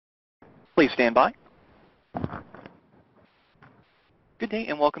Please stand by. Good day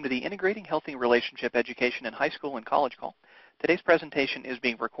and welcome to the Integrating Healthy Relationship Education in High School and College call. Today's presentation is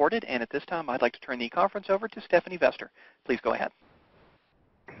being recorded, and at this time I'd like to turn the conference over to Stephanie Vester. Please go ahead.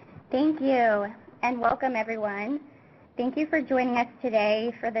 Thank you, and welcome everyone. Thank you for joining us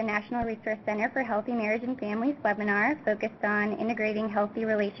today for the National Resource Center for Healthy Marriage and Families webinar focused on integrating healthy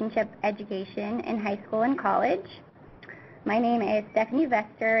relationship education in high school and college. My name is Stephanie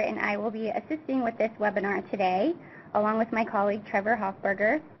Vester, and I will be assisting with this webinar today, along with my colleague Trevor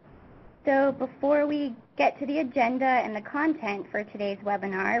Hoffberger. So before we get to the agenda and the content for today's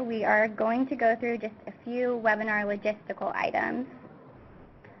webinar, we are going to go through just a few webinar logistical items.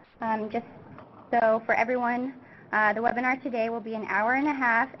 Just so for everyone, the webinar today will be an hour and a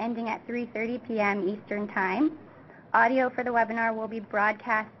half, ending at 3:30 p.m. Eastern Time. Audio for the webinar will be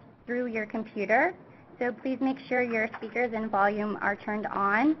broadcast through your computer, so please make sure your speakers and volume are turned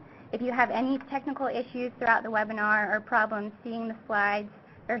on. If you have any technical issues throughout the webinar or problems seeing the slides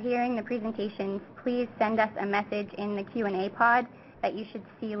or hearing the presentations, please send us a message in the Q&A pod that you should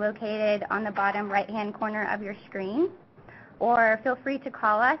see located on the bottom right-hand corner of your screen. Or feel free to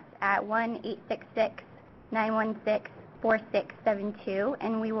call us at 1-866-916-4672,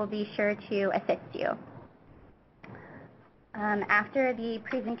 and we will be sure to assist you. After the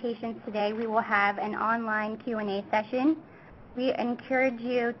presentations today, we will have an online Q&A session. We encourage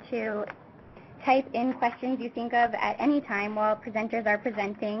you to type in questions you think of at any time while presenters are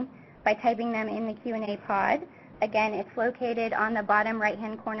presenting by typing them in the Q&A pod. Again, it's located on the bottom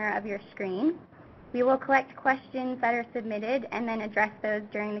right-hand corner of your screen. We will collect questions that are submitted and then address those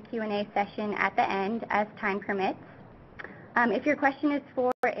during the Q&A session at the end as time permits. If your question is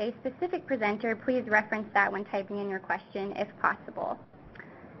for a specific presenter, please reference that when typing in your question if possible.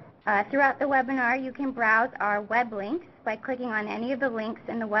 Throughout the webinar, you can browse our web links by clicking on any of the links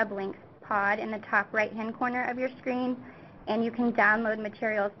in the web links pod in the top right-hand corner of your screen, and you can download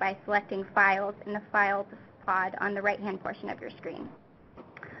materials by selecting Files in the Files pod on the right-hand portion of your screen.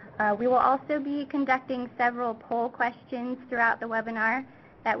 We will also be conducting several poll questions throughout the webinar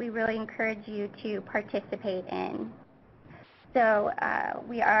that we really encourage you to participate in. So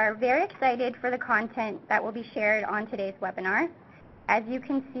we are very excited for the content that will be shared on today's webinar. As you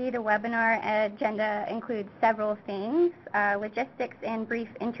can see, the webinar agenda includes several things: logistics and brief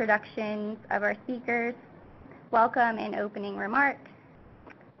introductions of our speakers, welcome and opening remarks,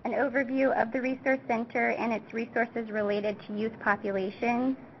 an overview of the Resource Center and its resources related to youth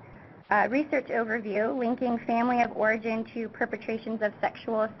populations, research overview linking family of origin to perpetrations of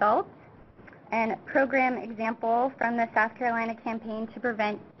sexual assault, and program example from the South Carolina Campaign to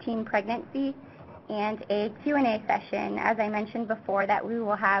Prevent Teen Pregnancy, and a Q&A session, as I mentioned before, that we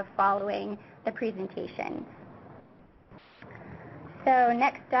will have following the presentations. So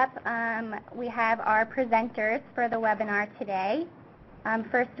next up, we have our presenters for the webinar today.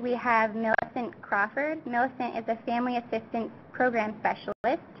 First, we have Millicent Crawford. Millicent is a Family Assistance Program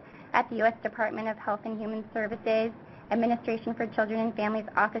Specialist at the U.S. Department of Health and Human Services, Administration for Children and Families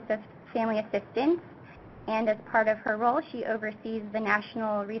Office of Family Assistance, and as part of her role, she oversees the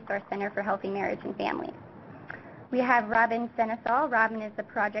National Resource Center for Healthy Marriage and Families. We have Robin Senesael. Robin is the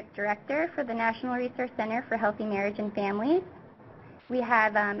Project Director for the National Resource Center for Healthy Marriage and Families. We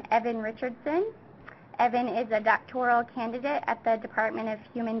have Evan Richardson. Evan is a doctoral candidate at the Department of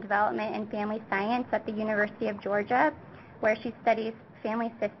Human Development and Family Science at the University of Georgia, where she studies family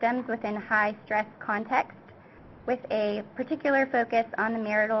systems within high-stress contexts, with a particular focus on the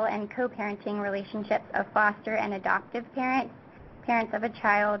marital and co-parenting relationships of foster and adoptive parents, parents of a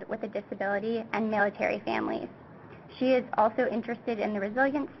child with a disability, and military families. She is also interested in the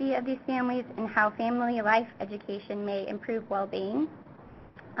resiliency of these families and how family life education may improve well-being.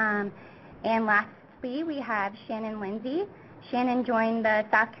 And lastly, we have Shannon Lindsay. Shannon joined the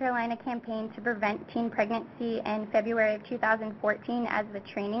South Carolina Campaign to Prevent Teen Pregnancy in February of 2014 as the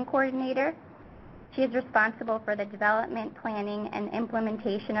training coordinator. She is responsible for the development, planning, and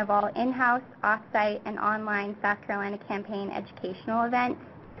implementation of all in-house, off-site, and online South Carolina Campaign educational events.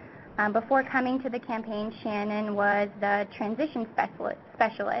 Before coming to the campaign, Shannon was the transition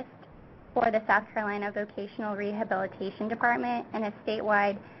specialist for the South Carolina Vocational Rehabilitation Department and a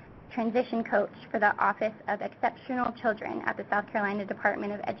statewide transition coach for the Office of Exceptional Children at the South Carolina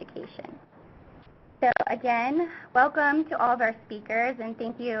Department of Education. So again, welcome to all of our speakers, and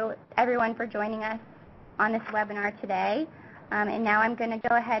thank you everyone for joining us on this webinar today. And now I'm going to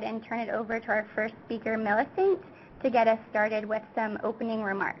go ahead and turn it over to our first speaker, Millicent, to get us started with some opening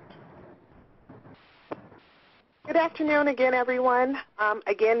remarks. Good afternoon again, everyone.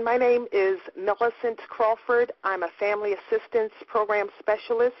 Again, my name is Millicent Crawford. I'm a Family Assistance Program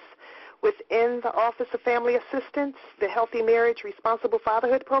Specialist within the Office of Family Assistance, the Healthy Marriage Responsible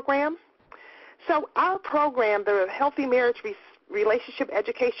Fatherhood Program. So our program, the Healthy Marriage Relationship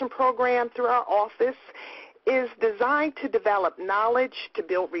Education Program through our office, is designed to develop knowledge, to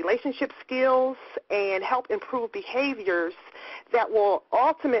build relationship skills, and help improve behaviors that will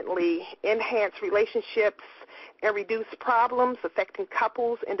ultimately enhance relationships and reduce problems affecting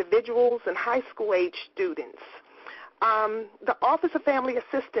couples, individuals, and high school-age students. The Office of Family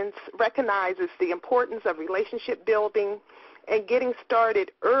Assistance recognizes the importance of relationship building and getting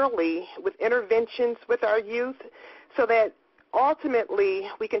started early with interventions with our youth so that ultimately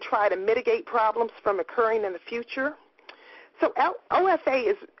we can try to mitigate problems from occurring in the future. So OFA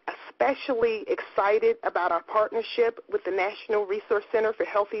is especially excited about our partnership with the National Resource Center for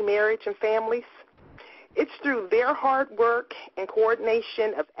Healthy Marriage and Families. It's through their hard work and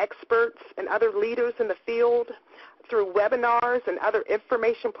coordination of experts and other leaders in the field, through webinars and other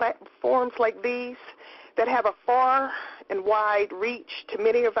information platforms like these that have a far and wide reach to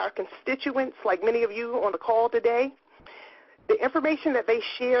many of our constituents, like many of you on the call today. The information that they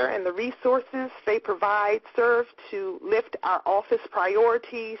share and the resources they provide serve to lift our office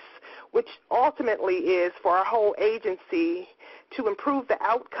priorities, which ultimately is for our whole agency to improve the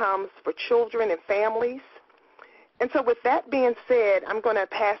outcomes for children and families. And so with that being said, I'm going to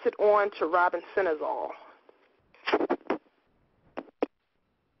pass it on to Robin Senazal.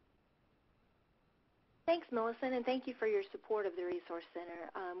 Thanks, Millicent, and thank you for your support of the Resource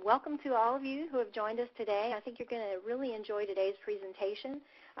Center. Welcome to all of you who have joined us today. I think you're going to really enjoy today's presentation.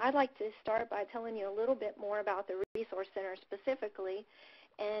 I'd like to start by telling you a little bit more about the Resource Center specifically,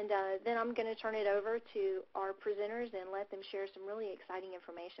 and then I'm going to turn it over to our presenters and let them share some really exciting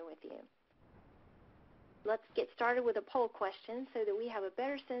information with you. Let's get started with a poll question so that we have a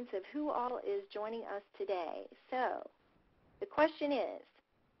better sense of who all is joining us today. So the question is,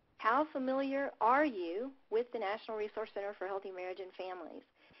 how familiar are you with the National Resource Center for Healthy Marriage and Families?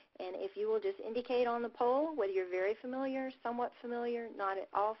 And if you will just indicate on the poll whether you're very familiar, somewhat familiar, not at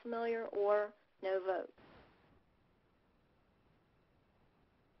all familiar, or no vote.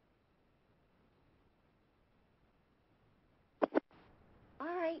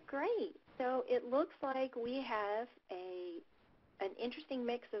 All right, great. So it looks like we have an interesting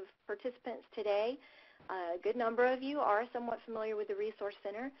mix of participants today. A good number of you are somewhat familiar with the Resource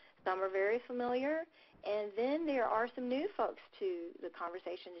Center. Some are very familiar. And then there are some new folks to the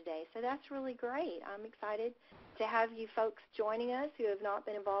conversation today. So that's really great. I'm excited to have you folks joining us who have not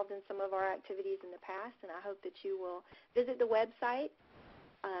been involved in some of our activities in the past. And I hope that you will visit the website.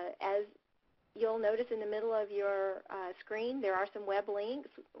 As you'll notice in the middle of your screen, there are some web links,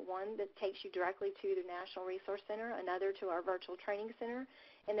 one that takes you directly to the National Resource Center, another to our virtual training center,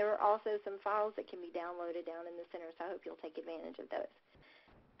 and there are also some files that can be downloaded down in the center, so I hope you'll take advantage of those.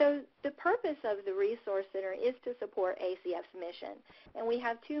 So the purpose of the Resource Center is to support ACF's mission, and we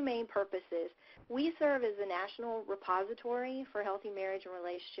have two main purposes. We serve as a national repository for healthy marriage and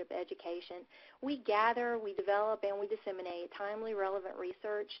relationship education. We gather, we develop, and we disseminate timely, relevant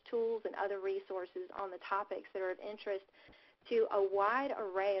research, tools, and other resources on the topics that are of interest to a wide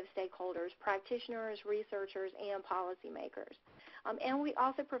array of stakeholders, practitioners, researchers, and policymakers. And we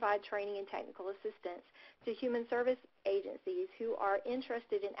also provide training and technical assistance to human service agencies who are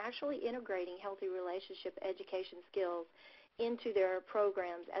interested in actually integrating healthy relationship education skills into their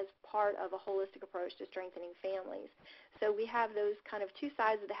programs as part of a holistic approach to strengthening families. So we have those kind of two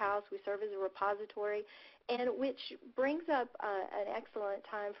sides of the house. We serve as a repository, and which brings up an excellent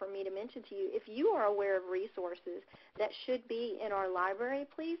time for me to mention to you, if you are aware of resources that should be in our library,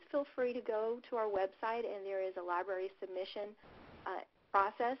 please feel free to go to our website, and there is a library submission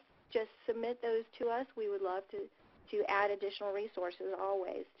process. Just submit those to us. We would love to add additional resources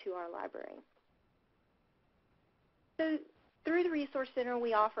always to our library. So through the Resource Center,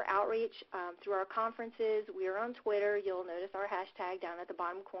 we offer outreach through our conferences. We are on Twitter. You'll notice our hashtag down at the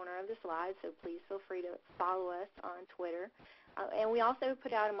bottom corner of the slide, so please feel free to follow us on Twitter. And we also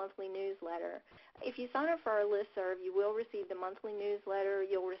put out a monthly newsletter. If you sign up for our listserv, you will receive the monthly newsletter.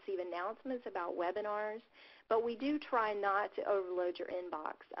 You'll receive announcements about webinars. But we do try not to overload your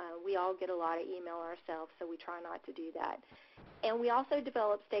inbox. We all get a lot of email ourselves, so we try not to do that. And we also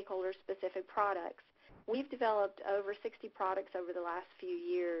develop stakeholder-specific products. We've developed over 60 products over the last few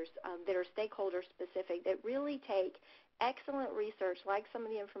years that are stakeholder-specific that really take excellent research, like some of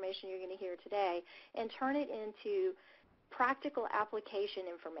the information you're going to hear today, and turn it into practical application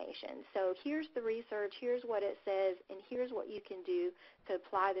information. So here's the research, here's what it says, and here's what you can do to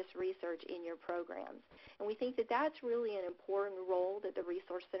apply this research in your programs. And we think that that's really an important role that the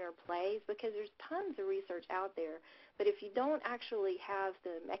Resource Center plays, because there's tons of research out there, but if you don't actually have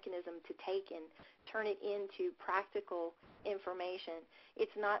the mechanism to take and turn it into practical information,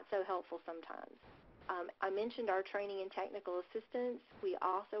 it's not so helpful sometimes. I mentioned our training and technical assistance. We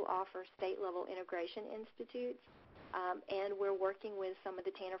also offer state-level integration institutes, and we're working with some of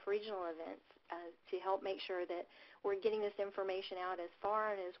the TANF regional events to help make sure that we're getting this information out as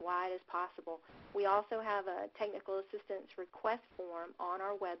far and as wide as possible. We also have a technical assistance request form on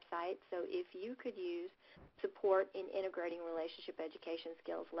our website, so if you could use support in integrating relationship education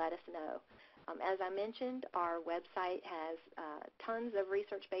skills, let us know. As I mentioned, our website has tons of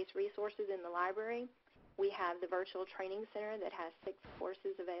research-based resources in the library. We have the virtual training center that has 6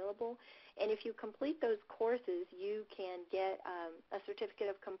 courses available. And if you complete those courses, you can get a certificate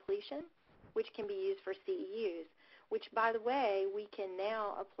of completion, which can be used for CEUs, which, by the way, we can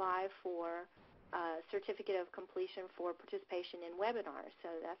now apply for a certificate of completion for participation in webinars. So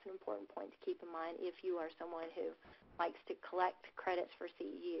that's an important point to keep in mind if you are someone who likes to collect credits for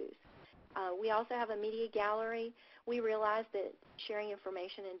CEUs. We also have a media gallery. We realize that sharing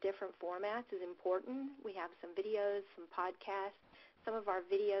information in different formats is important. We have some videos, some podcasts. Some of our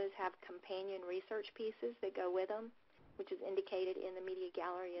videos have companion research pieces that go with them, which is indicated in the media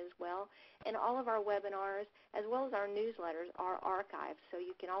gallery as well. And all of our webinars, as well as our newsletters, are archived, so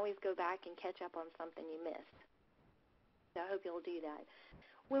you can always go back and catch up on something you missed. So I hope you'll do that.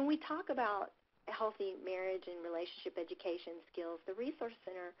 When we talk about healthy marriage and relationship education skills, the Resource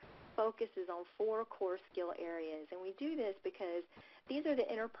Center focuses on 4 core skill areas. And we do this because these are the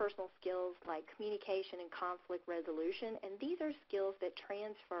interpersonal skills like communication and conflict resolution, and these are skills that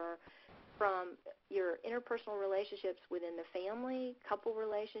transfer from your interpersonal relationships within the family, couple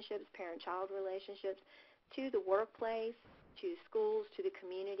relationships, parent-child relationships, to the workplace, to schools, to the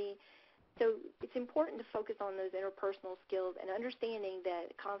community. So it's important to focus on those interpersonal skills and understanding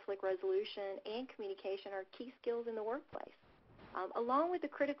that conflict resolution and communication are key skills in the workplace, along with the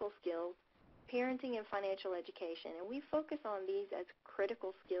critical skills, parenting and financial education. And we focus on these as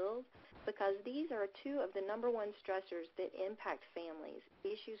critical skills because these are 2 of the number 1 stressors that impact families.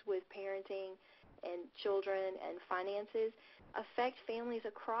 Issues with parenting and children and finances affect families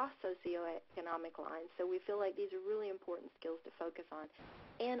across socioeconomic lines. So we feel like these are really important skills to focus on.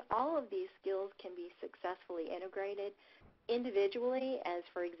 And all of these skills can be successfully integrated individually, as,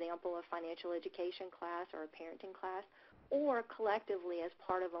 for example, a financial education class or a parenting class, or collectively as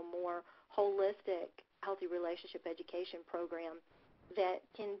part of a more holistic healthy relationship education program that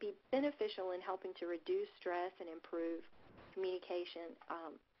can be beneficial in helping to reduce stress and improve communication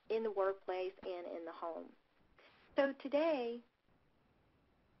in the workplace and in the home. So today,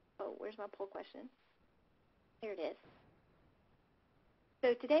 where's my poll question? Here it is.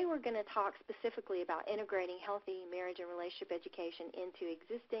 So today we're going to talk specifically about integrating healthy marriage and relationship education into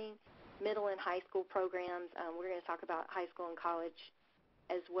existing middle and high school programs. We're going to talk about high school and college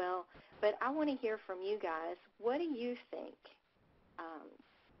as well. But I want to hear from you guys. What do you think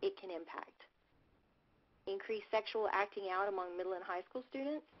it can impact? Increase sexual acting out among middle and high school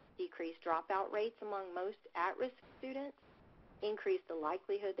students, decrease dropout rates among most at-risk students, increase the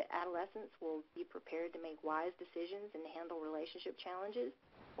likelihood that adolescents will be prepared to make wise decisions and handle relationship challenges,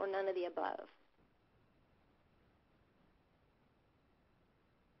 or none of the above?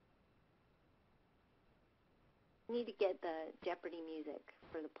 I need to get the Jeopardy music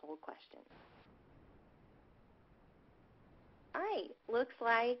for the poll question. All right, looks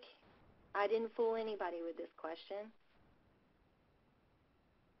like I didn't fool anybody with this question.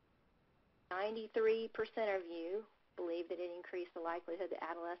 93% of you believe that it increased the likelihood that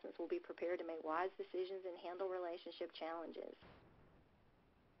adolescents will be prepared to make wise decisions and handle relationship challenges.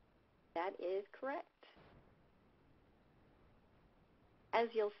 That is correct. As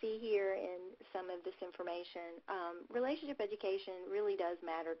you'll see here in some of this information, relationship education really does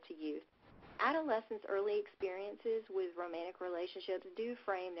matter to youth. Adolescents' early experiences with romantic relationships do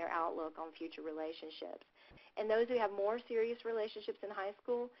frame their outlook on future relationships. And those who have more serious relationships in high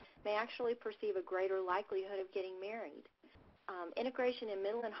school may actually perceive a greater likelihood of getting married. Integration in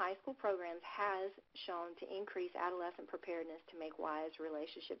middle and high school programs has shown to increase adolescent preparedness to make wise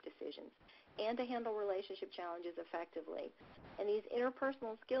relationship decisions and to handle relationship challenges effectively. And these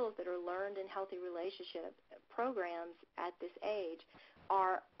interpersonal skills that are learned in healthy relationship programs at this age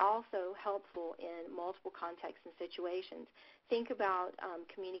are also helpful in multiple contexts and situations. Think about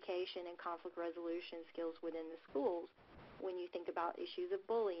communication and conflict resolution skills within the schools, when you think about issues of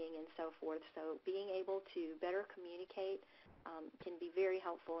bullying and so forth. So being able to better communicate can be very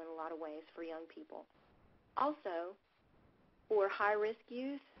helpful in a lot of ways for young people. Also, for high-risk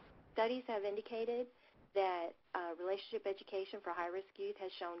youth, studies have indicated that relationship education for high-risk youth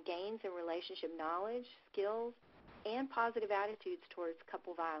has shown gains in relationship knowledge, skills, and positive attitudes towards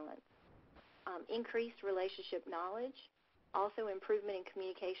couple violence. Increased relationship knowledge, also improvement in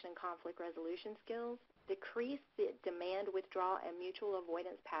communication and conflict resolution skills, decreased the demand, withdrawal, and mutual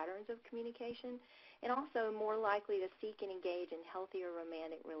avoidance patterns of communication, and also more likely to seek and engage in healthier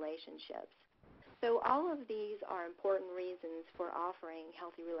romantic relationships. So all of these are important reasons for offering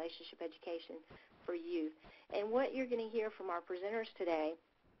healthy relationship education for youth. And what you're going to hear from our presenters today,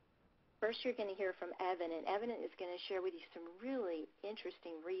 first you're going to hear from Evan, and Evan is going to share with you some really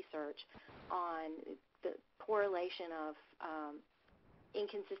interesting research on the correlation of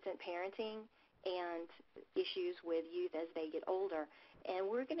inconsistent parenting and issues with youth as they get older. And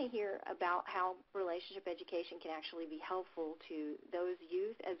we're going to hear about how relationship education can actually be helpful to those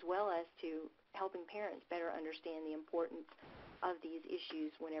youth as well as to helping parents better understand the importance of these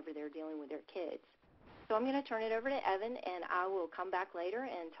issues whenever they're dealing with their kids. So I'm going to turn it over to Evan, and I will come back later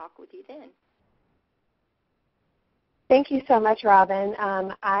and talk with you then. Thank you so much, Robin.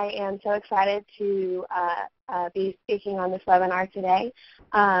 I am so excited to be speaking on this webinar today.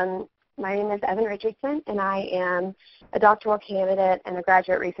 My name is Evan Richardson, and I am a doctoral candidate and a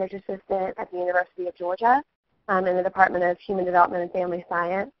graduate research assistant at the University of Georgia in the Department of Human Development and Family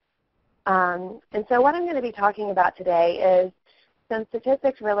Science. And so what I'm going to be talking about today is some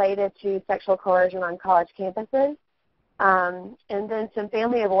statistics related to sexual coercion on college campuses, and then some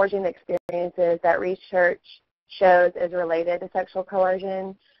family of origin experiences that research shows is related to sexual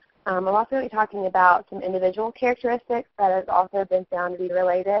coercion. I'm also going to be talking about some individual characteristics that has also been found to be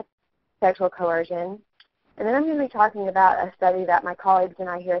related sexual coercion. And then I'm going to be talking about a study that my colleagues and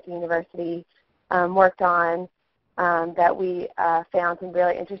I here at the university worked on that we found some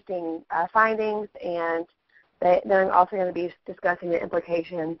really interesting findings, and then I'm also going to be discussing the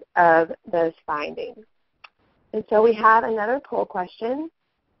implications of those findings. And so we have another poll question.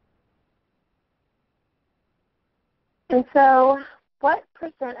 And so what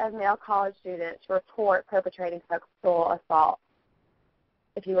percent of male college students report perpetrating sexual assault,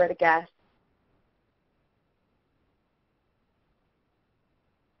 if you were to guess?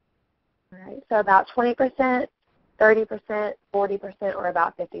 All right, so about 20%, 30%, 40%, or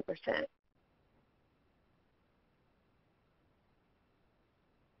about 50%.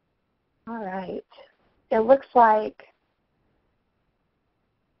 All right, it looks like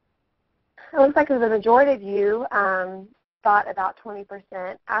the majority of you thought about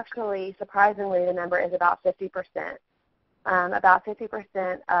 20%. Actually, surprisingly, the number is about 50%. About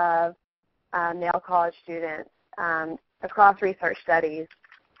 50% of male college students across research studies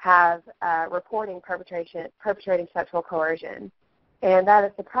have reporting perpetrating sexual coercion. And that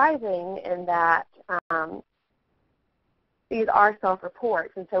is surprising in that these are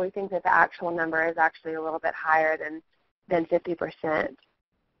self-reports, and so we think that the actual number is actually a little bit higher than 50%.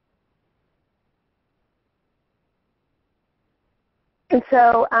 And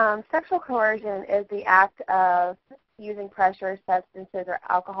so sexual coercion is the act of using pressure, substances, or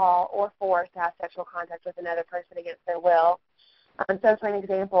alcohol or force to have sexual contact with another person against their will. So for an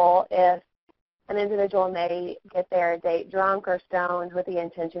example, if an individual may get their date drunk or stoned with the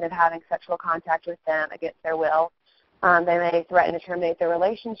intention of having sexual contact with them against their will, they may threaten to terminate their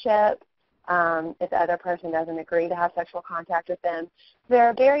relationship if the other person doesn't agree to have sexual contact with them. There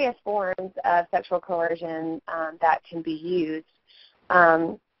are various forms of sexual coercion that can be used.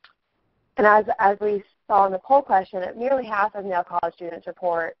 And as we saw in the poll question, nearly half of male college students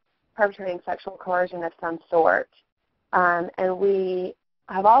report perpetrating sexual coercion of some sort. And we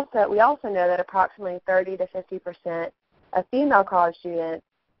also know that approximately 30 to 50% of female college students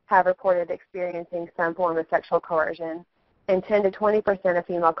have reported experiencing some form of sexual coercion, and 10 to 20% of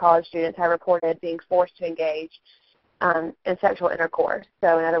female college students have reported being forced to engage in sexual intercourse.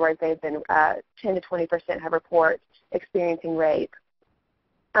 So in other words, they've been 10 to 20% have reported experiencing rape.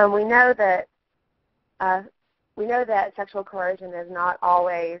 We know that sexual coercion is not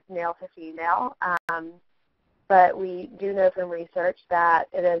always male to female, but we do know from research that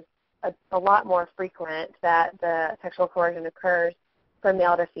it is a lot more frequent that the sexual coercion occurs from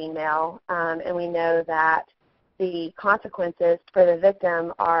male to female, and we know that the consequences for the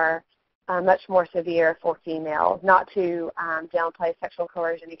victim are much more severe for females. Not to downplay sexual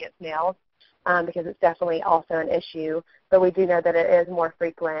coercion against males, because it's definitely also an issue, but we do know that it is more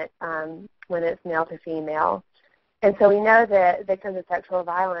frequent when it's male to female. And so we know that victims of sexual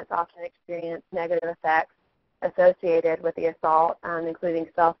violence often experience negative effects associated with the assault, including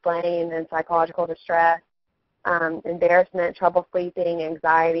self-blame and psychological distress, embarrassment, trouble sleeping,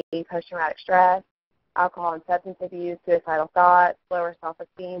 anxiety, post-traumatic stress, alcohol and substance abuse, suicidal thoughts, lower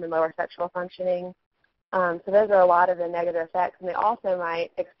self-esteem, and lower sexual functioning. So those are a lot of the negative effects, and they also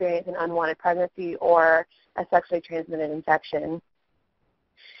might experience an unwanted pregnancy or a sexually transmitted infection.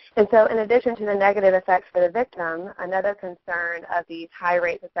 And so in addition to the negative effects for the victim, another concern of these high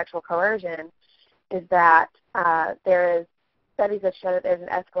rates of sexual coercion is that there is studies that show that there's an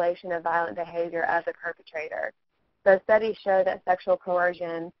escalation of violent behavior of the perpetrator. Those studies show that sexual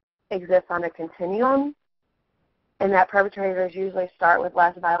coercion exists on a continuum, and that perpetrators usually start with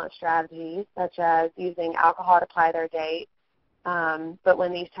less violent strategies, such as using alcohol to ply their date. But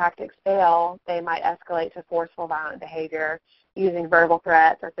when these tactics fail, they might escalate to forceful violent behavior using verbal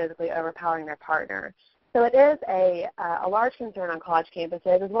threats or physically overpowering their partner. So it is a large concern on college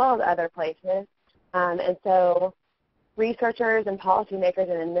campuses as well as other places. And so researchers and policymakers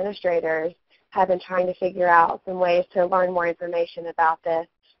and administrators have been trying to figure out some ways to learn more information about this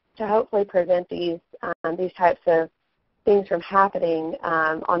to hopefully prevent these types of things from happening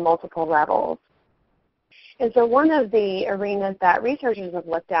on multiple levels. And so one of the arenas that researchers have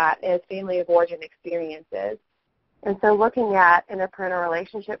looked at is family of origin experiences. And so looking at interparental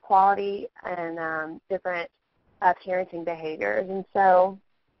relationship quality and different parenting behaviors. And so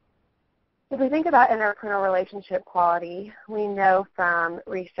if we think about interparental relationship quality, we know from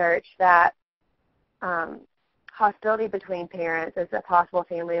research that hostility between parents is a possible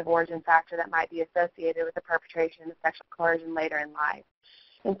family of origin factor that might be associated with the perpetration of sexual coercion later in life.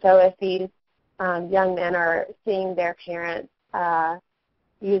 And so if these young men are seeing their parents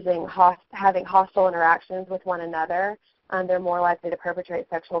having hostile interactions with one another, they're more likely to perpetrate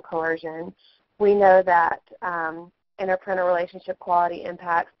sexual coercion. We know that interparental relationship quality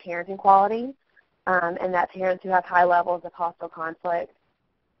impacts parenting quality, and that parents who have high levels of hostile conflict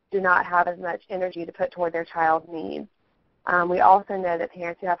do not have as much energy to put toward their child's needs. We also know that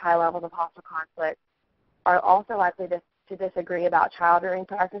parents who have high levels of hostile conflict are also likely to disagree about child rearing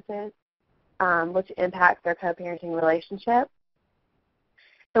practices, which impacts their co-parenting relationship.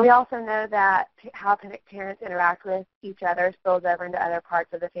 And we also know that how parents interact with each other spills over into other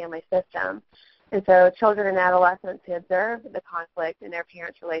parts of the family system. And so children and adolescents who observe the conflict in their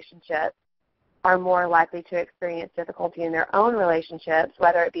parents' relationships are more likely to experience difficulty in their own relationships,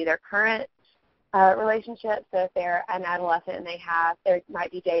 whether it be their current relationship. So if they're an adolescent and they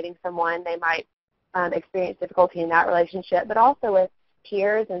might be dating someone, they might experience difficulty in that relationship, but also with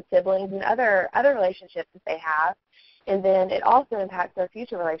peers and siblings and other relationships that they have. And then it also impacts their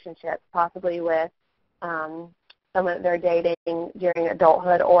future relationships, possibly with someone that they're dating during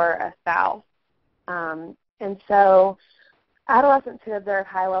adulthood or a spouse. And so adolescents who observe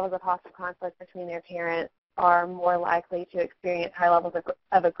high levels of hostile conflict between their parents are more likely to experience high levels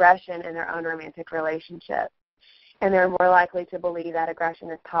of aggression in their own romantic relationships. And they're more likely to believe that aggression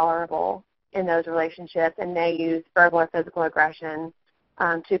is tolerable in those relationships and may use verbal or physical aggression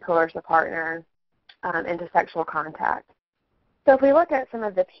to coerce a partner into sexual contact. So if we look at some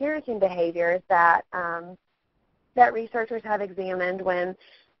of the parenting behaviors that researchers have examined when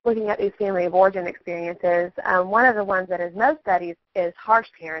looking at these family of origin experiences, one of the ones that is most studied is harsh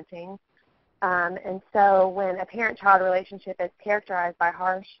parenting. And so when a parent-child relationship is characterized by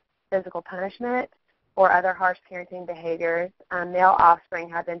harsh physical punishment or other harsh parenting behaviors, male offspring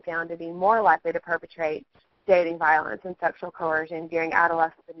have been found to be more likely to perpetrate dating violence and sexual coercion during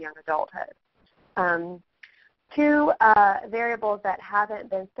adolescence and young adulthood. Two variables that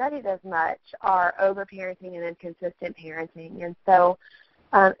haven't been studied as much are overparenting and inconsistent parenting. And so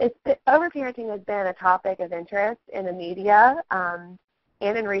overparenting has been a topic of interest in the media and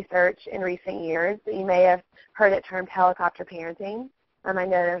in research in recent years. You may have heard it termed helicopter parenting. I know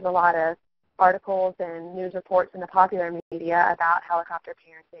there's a lot of articles and news reports in the popular media about helicopter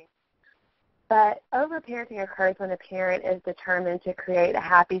parenting. But overparenting occurs when a parent is determined to create a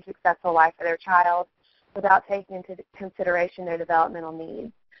happy, successful life for their child without taking into consideration their developmental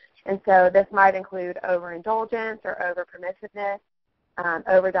needs. And so this might include overindulgence or overpermissiveness,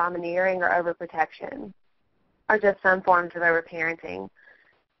 overdomineering or overprotection, or just some forms of overparenting.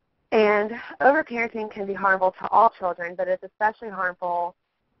 And overparenting can be harmful to all children, but it's especially harmful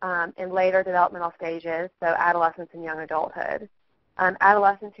in later developmental stages, so adolescence and young adulthood.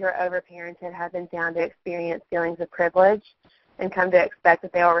 Adolescents who are overparented have been found to experience feelings of privilege and come to expect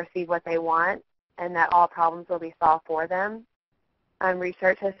that they will receive what they want and that all problems will be solved for them.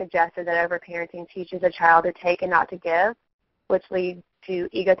 Research has suggested that overparenting teaches a child to take and not to give, which leads to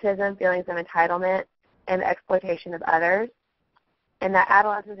egotism, feelings of entitlement, and exploitation of others. and that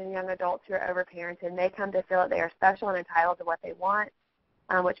adolescents and young adults who are overparented may come to feel that they are special and entitled to what they want,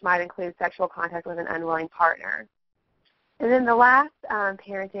 which might include sexual contact with an unwilling partner. And then the last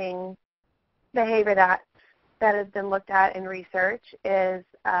parenting behavior that has been looked at in research is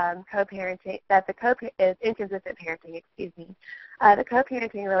co-parenting. Is inconsistent parenting. The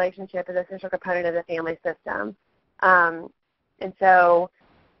co-parenting relationship is a central component of the family system, and so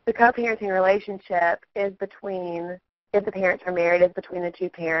the co-parenting relationship is between, if the parents are married, is between the two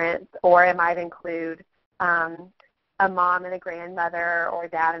parents, or it might include a mom and a grandmother, or a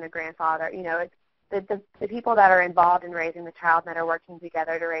dad and a grandfather. You know, it's the people that are involved in raising the child that are working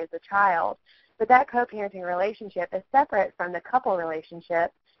together to raise the child. But that co-parenting relationship is separate from the couple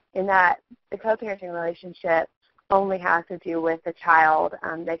relationship in that the co-parenting relationship only has to do with the child,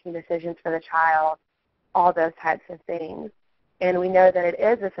 making decisions for the child, all those types of things. And we know that it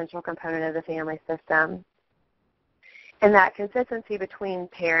is a central component of the family system. And that consistency between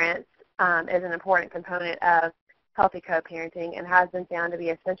parents is an important component of healthy co-parenting and has been found to be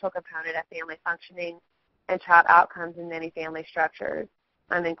a central component of family functioning and child outcomes in many family structures,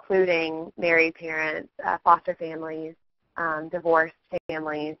 including married parents, foster families, divorced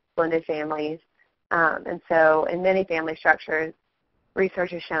families, blended families. And so in many family structures,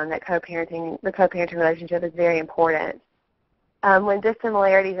 research has shown that the co-parenting relationship is very important. When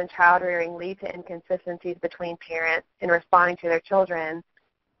dissimilarities in child rearing lead to inconsistencies between parents in responding to their children,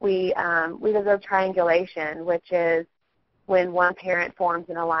 we observe triangulation, which is when one parent forms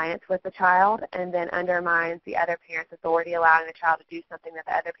an alliance with the child and then undermines the other parent's authority, allowing the child to do something that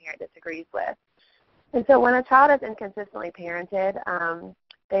the other parent disagrees with. And so when a child is inconsistently parented,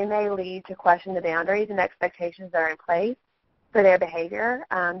 they may lead to question the boundaries and expectations that are in place for their behavior.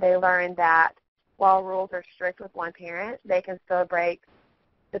 They learn that while rules are strict with one parent, they can still break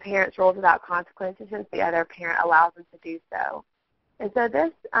the parent's rules without consequences since the other parent allows them to do so. And so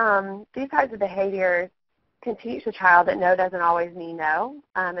these types of behaviors can teach the child that no doesn't always mean no,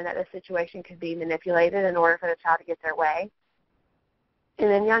 and that the situation can be manipulated in order for the child to get their way.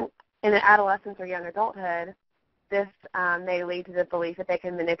 And in adolescence or young adulthood, this may lead to the belief that they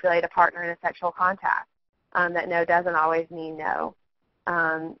can manipulate a partner in a sexual contact, that no doesn't always mean no.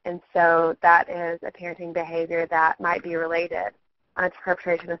 And so that is a parenting behavior that might be related to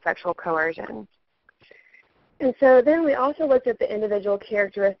perpetration of sexual coercion. And so then we also looked at the individual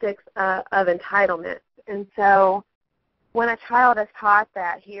characteristics of entitlement. And so when a child is taught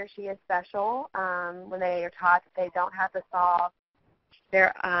that he or she is special, when they are taught that they don't have to solve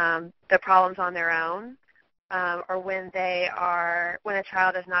the problems on their own, or when a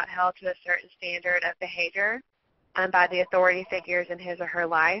child is not held to a certain standard of behavior by the authority figures in his or her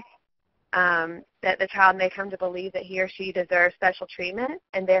life, that the child may come to believe that he or she deserves special treatment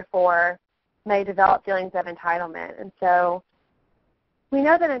and therefore may develop feelings of entitlement. And so we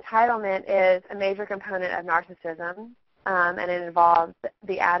know that entitlement is a major component of narcissism, and it involves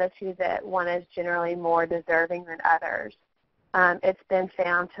the attitude that one is generally more deserving than others. It's been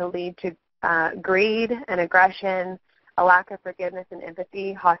found to lead to greed and aggression, a lack of forgiveness and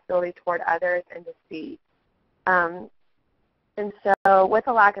empathy, hostility toward others, and deceit. And so with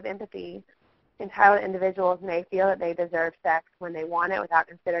a lack of empathy, entitled individuals may feel that they deserve sex when they want it without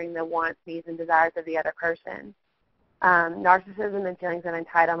considering the wants, needs, and desires of the other person. Narcissism and feelings of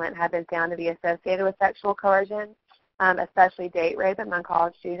entitlement have been found to be associated with sexual coercion, especially date rape among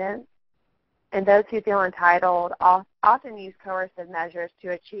college students. And those who feel entitled often use coercive measures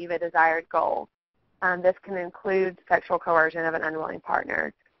to achieve a desired goal. This can include sexual coercion of an unwilling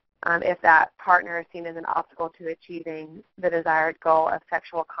partner, if that partner is seen as an obstacle to achieving the desired goal of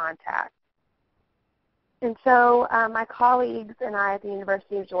sexual contact. And so my colleagues and I at the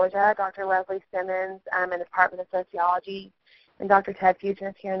University of Georgia, Dr. Leslie Simmons in the Department of Sociology, and Dr. Ted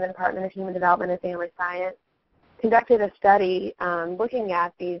Futress here in the Department of Human Development and Family Science, conducted a study looking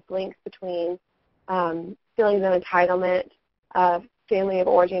at these links between feelings of entitlement, family of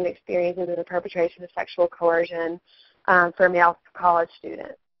origin experiences, and the perpetration of sexual coercion for male college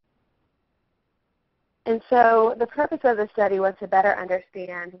students. And so the purpose of the study was to better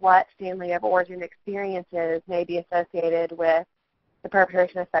understand what family of origin experiences may be associated with the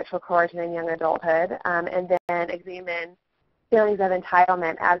perpetration of sexual coercion in young adulthood, and then examine feelings of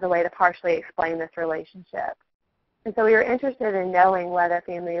entitlement as a way to partially explain this relationship. And so we were interested in knowing whether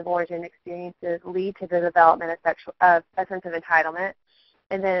family of origin experiences lead to the development of a sense of entitlement,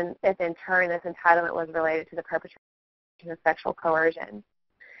 and then if in turn this entitlement was related to the perpetration of sexual coercion.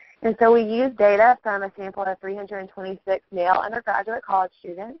 And so we used data from a sample of 326 male undergraduate college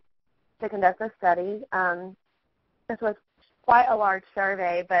students to conduct this study. This was quite a large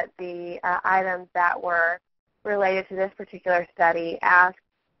survey, but the items that were related to this particular study asked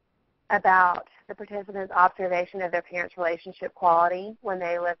about the participants' observation of their parents' relationship quality when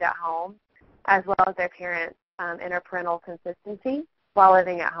they lived at home, as well as their parents' interparental consistency while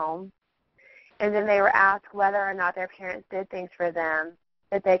living at home. And then they were asked whether or not their parents did things for them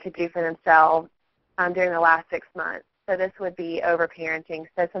that they could do for themselves during the last 6 months. So this would be overparenting.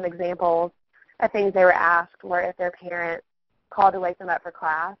 So some examples of things they were asked were if their parents called to wake them up for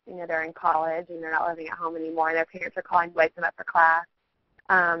class. They're in college and they're not living at home anymore, and their parents are calling to wake them up for class.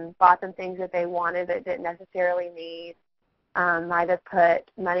 Bought them things that they wanted that didn't necessarily need. Might have put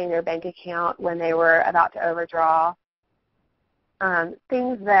money in their bank account when they were about to overdraw.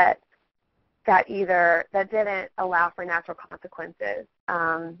 Things that didn't allow for natural consequences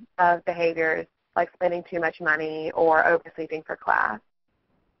of behaviors like spending too much money or oversleeping for class.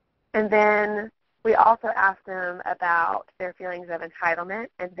 And then we also asked them about their feelings of entitlement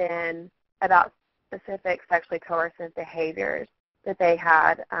and then about specific sexually coercive behaviors that they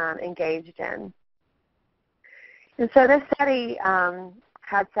had engaged in. And so this study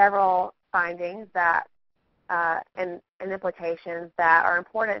had several findings that and implications that are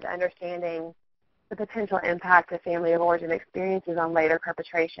important to understanding the potential impact of family of origin experiences on later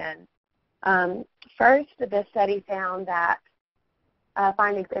perpetration. First, this study found that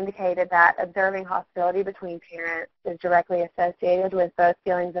findings indicated that observing hostility between parents is directly associated with both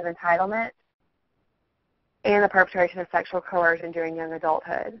feelings of entitlement and the perpetration of sexual coercion during young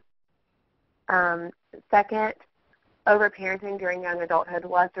adulthood. Second, overparenting during young adulthood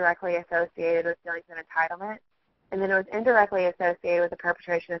was directly associated with feelings of entitlement, and then it was indirectly associated with the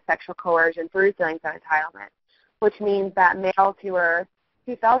perpetration of sexual coercion through feelings of entitlement, which means that males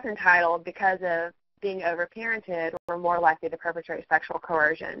who felt entitled because of being overparented were more likely to perpetrate sexual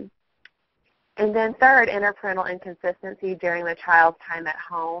coercion. And then third, interparental inconsistency during the child's time at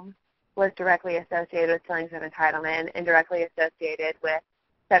home was directly associated with feelings of entitlement and indirectly associated with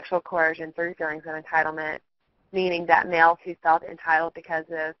sexual coercion through feelings of entitlement, meaning that males who felt entitled because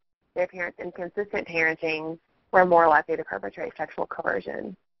of their parents' inconsistent parenting were more likely to perpetrate sexual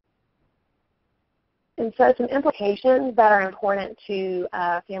coercion. And so some implications that are important to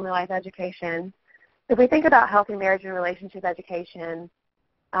family life education. If we think about healthy marriage and relationship education,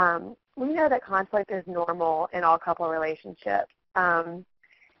 we know that conflict is normal in all couple relationships.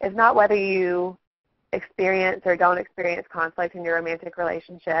 It's not whether you experience or don't experience conflict in your romantic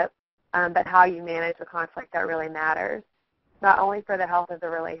relationship, but how you manage the conflict that really matters, not only for the health of the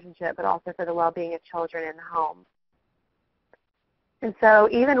relationship, but also for the well-being of children in the home. And so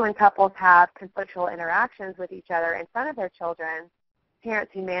even when couples have conflictual interactions with each other in front of their children,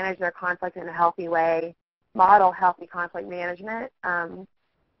 parents who manage their conflict in a healthy way model healthy conflict management to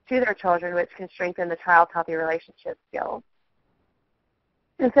their children, which can strengthen the child's healthy relationship skills.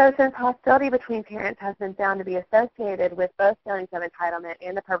 And so since hostility between parents has been found to be associated with both feelings of entitlement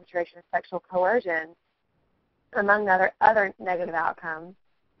and the perpetration of sexual coercion, among other negative outcomes,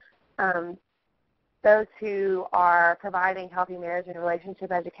 those who are providing healthy marriage and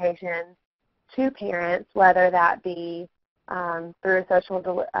relationship education to parents, whether that be through a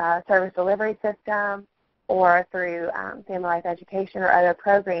social service delivery system or through family life education or other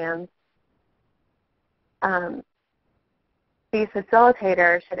programs, these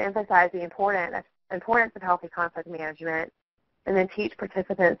facilitators should emphasize the importance of healthy conflict management and then teach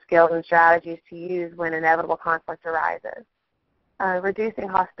participants skills and strategies to use when inevitable conflict arises. Reducing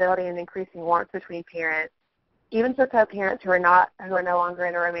hostility and increasing warmth between parents, even for co-parents who are no longer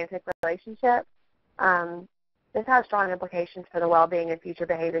in a romantic relationship. This has strong implications for the well-being and future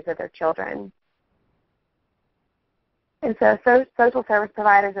behaviors of their children. And so social service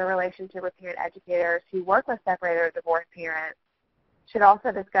providers or relationship with parent educators who work with separated or divorced parents should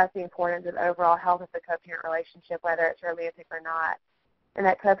also discuss the importance of overall health of the co-parent relationship, whether it's romantic or not, and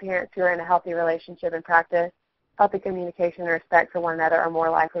that co-parents who are in a healthy relationship and practice healthy communication and respect for one another are more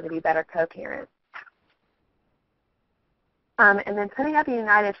likely to be better co-parents. And then putting up a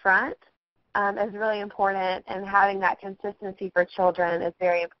united front is really important, and having that consistency for children is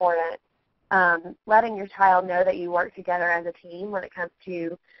very important. Letting your child know that you work together as a team when it comes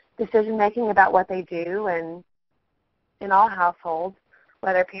to decision-making about what they do, and in all households,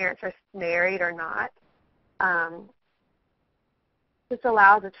 whether parents are married or not. This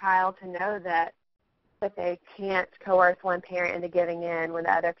allows a child to know that they can't coerce one parent into giving in when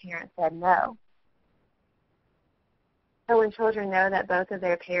the other parent said no. So when children know that both of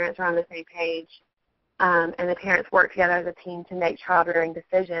their parents are on the same page and the parents work together as a team to make child-rearing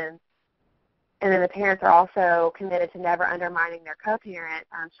decisions, and then the parents are also committed to never undermining their co-parent,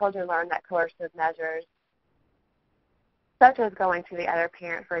 children learn that coercive measures, such as going to the other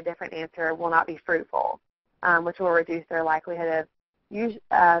parent for a different answer, will not be fruitful. which will reduce their likelihood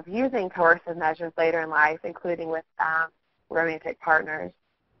of using coercive measures later in life, including with romantic partners.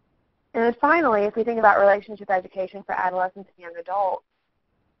 And then finally, if we think about relationship education for adolescents and young adults,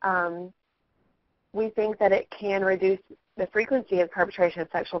 we think that it can reduce the frequency of perpetration of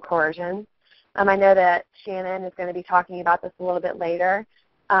sexual coercion. I know that Shannon is going to be talking about this a little bit later,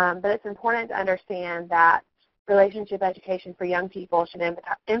 but it's important to understand that relationship education for young people should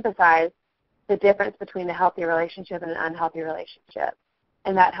emphasize the difference between a healthy relationship and an unhealthy relationship,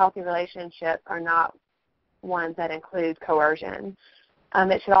 and that healthy relationships are not ones that include coercion.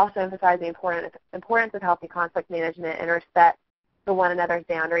 It should also emphasize the importance of healthy conflict management and respect for one another's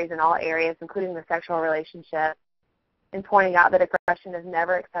boundaries in all areas, including the sexual relationship, and pointing out that aggression is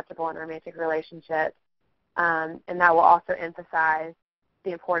never acceptable in romantic relationships, and that will also emphasize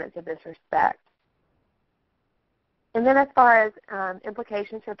the importance of this respect. And then as far as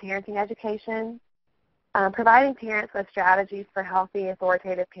implications for parenting education, providing parents with strategies for healthy,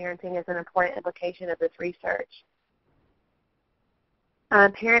 authoritative parenting is an important implication of this research.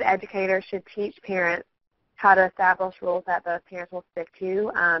 Parent educators should teach parents how to establish rules that both parents will stick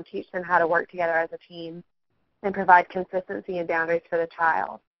to, teach them how to work together as a team, and provide consistency and boundaries for the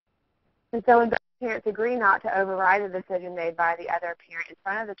child. And so when both parents agree not to override a decision made by the other parent in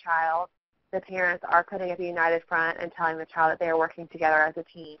front of the child, the parents are putting up a united front and telling the child that they are working together as a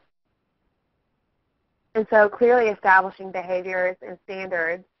team. And so clearly establishing behaviors and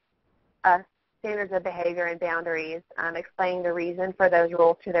standards of behavior and boundaries, explaining the reason for those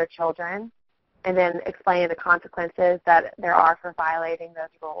rules to their children, and then explaining the consequences that there are for violating those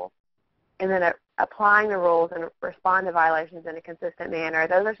rules. And then applying the rules and respond to violations in a consistent manner.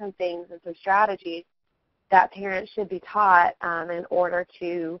 Those are some things and some strategies that parents should be taught in order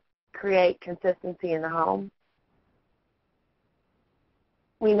to create consistency in the home.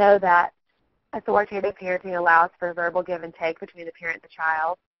 We know that authoritative parenting allows for verbal give and take between the parent and the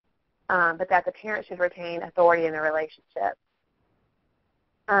child, but that the parent should retain authority in the relationship.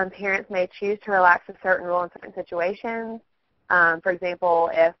 Parents may choose to relax a certain rule in certain situations. For example,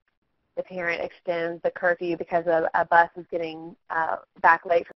 if the parent extends the curfew because a bus is getting back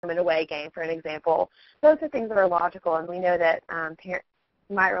late from an away game, for an example. Those are things that are logical, and we know that parents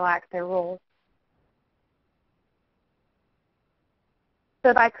might relax their rules.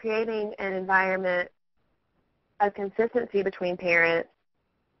 So by creating an environment of consistency between parents,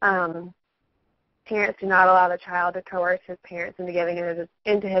 parents do not allow the child to coerce his parents into giving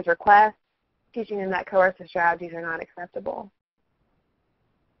into his request, teaching them that coercive strategies are not acceptable.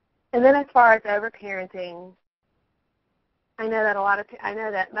 And then as far as overparenting, I know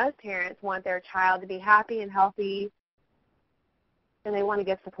that most parents want their child to be happy and healthy, and they want to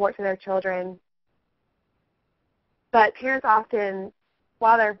give support to their children. But parents often,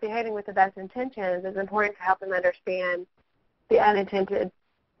 while they're behaving with the best intentions, it's important to help them understand the unintended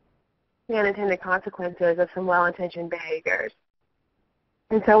consequences of some well-intentioned behaviors.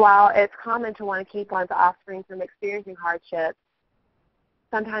 And so while it's common to want to keep one's offspring from experiencing hardships,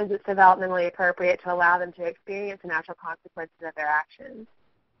 sometimes it's developmentally appropriate to allow them to experience the natural consequences of their actions.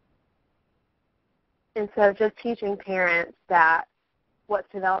 And so just teaching parents that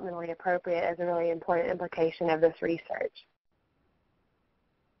what's developmentally appropriate is a really important implication of this research.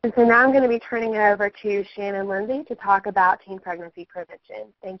 And so now I'm going to be turning it over to Shannon Lindsay to talk about teen pregnancy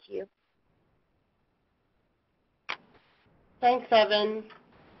prevention. Thank you. Thanks, Evan.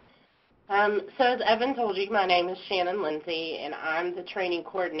 So as Evan told you, my name is Shannon Lindsay, and I'm the training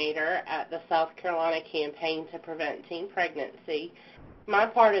coordinator at the South Carolina Campaign to Prevent Teen Pregnancy. My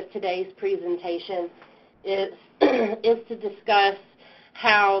part of today's presentation is to discuss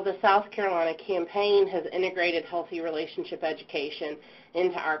how the South Carolina Campaign has integrated healthy relationship education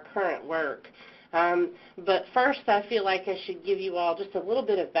into our current work. But first, I feel like I should give you all just a little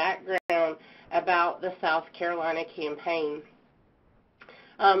bit of background about the South Carolina Campaign.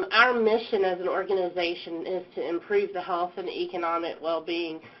 Our mission as an organization is to improve the health and economic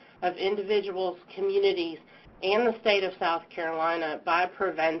well-being of individuals, communities, and the state of South Carolina by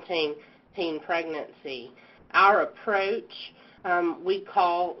preventing teen pregnancy. Our approach we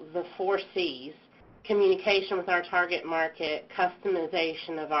call the 4 C's: communication with our target market,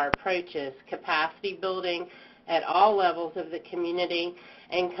 customization of our approaches, capacity building at all levels of the community,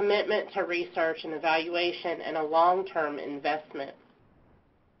 and commitment to research and evaluation and a long-term investment.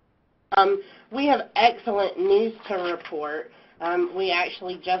 We have excellent news to report. We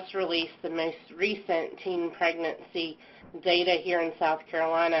actually just released the most recent teen pregnancy data here in South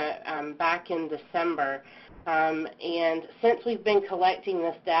Carolina back in December. And since we've been collecting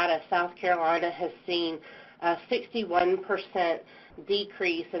this data, South Carolina has seen a 61%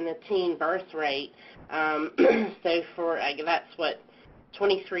 decrease in the teen birth rate. So for, that's what,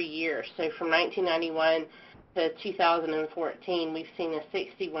 23 years. So from 1991 to 2014, we've seen a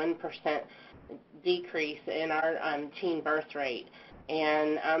 61% decrease in our teen birth rate.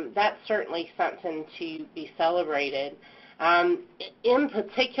 And that's certainly something to be celebrated. In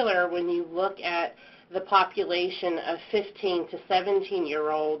particular, when you look at the population of 15 to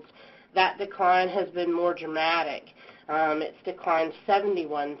 17-year-olds, that decline has been more dramatic. It's declined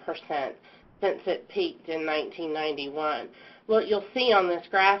 71% since it peaked in 1991. What you'll see on this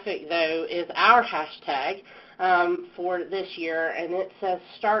graphic, though, is our hashtag for this year, and it says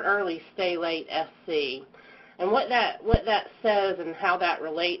Start Early, Stay Late SC. And what that says and how that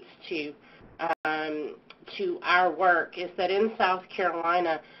relates to our work is that in South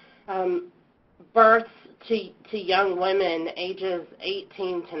Carolina, births to young women ages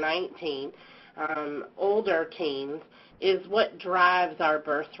 18 to 19, older teens, is what drives our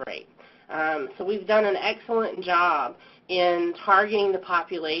birth rate. So we've done an excellent job in targeting the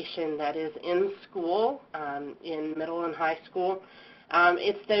population that is in school, in middle and high school.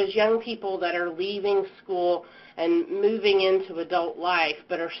 It's those young people that are leaving school and moving into adult life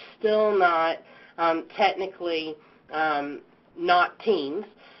but are still not technically not teens,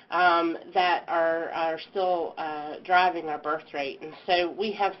 that are still driving our birth rate. And so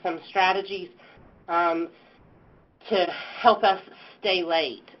we have some strategies to help us stay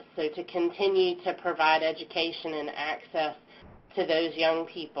late, so to continue to provide education and access to those young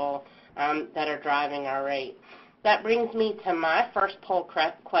people that are driving our rate. That brings me to my first poll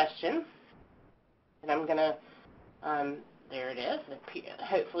question, and I'm going to, there it is,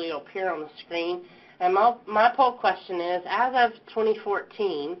 hopefully it'll appear on the screen. And my poll question is, as of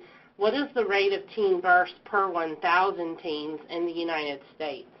 2014, what is the rate of teen births per 1,000 teens in the United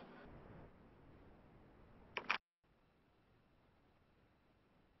States?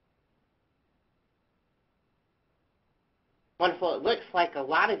 Wonderful. It looks like a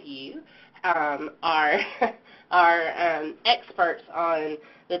lot of you are experts on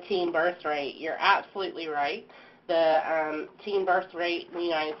the teen birth rate. You're absolutely right. The teen birth rate in the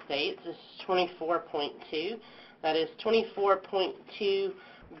United States is 24.2. That is 24.2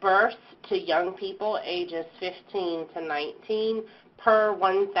 births to young people ages 15 to 19 per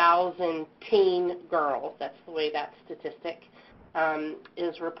 1,000 teen girls. That's the way that statistic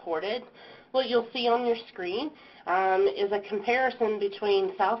is reported. What you'll see on your screen is a comparison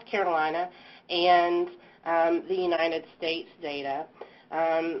between South Carolina and the United States data.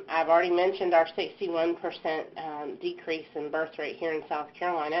 I've already mentioned our 61% decrease in birth rate here in South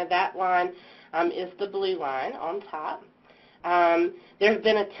Carolina. That line is the blue line on top. There's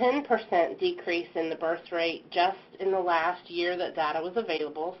been a 10% decrease in the birth rate just in the last year that data was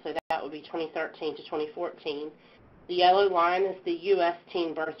available, so that would be 2013 to 2014. The yellow line is the U.S.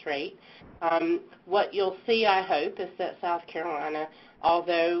 teen birth rate. What you'll see, I hope, is that South Carolina,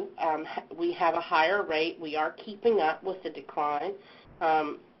 although we have a higher rate, we are keeping up with the decline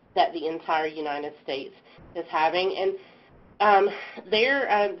that the entire United States is having. And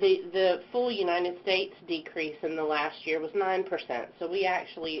the full United States decrease in the last year was 9%, so we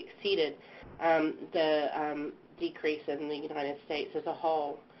actually exceeded the decrease in the United States as a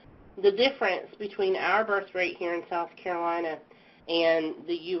whole. The difference between our birth rate here in South Carolina and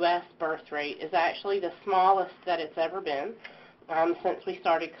the U.S. birth rate is actually the smallest that it's ever been since we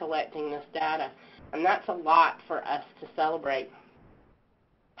started collecting this data, and that's a lot for us to celebrate.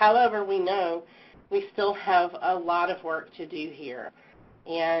 However, we know we still have a lot of work to do here,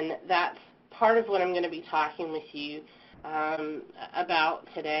 and that's part of what I'm going to be talking with you about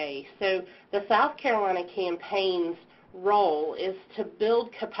today. So the South Carolina campaign's role is to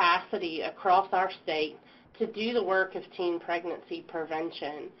build capacity across our state to do the work of teen pregnancy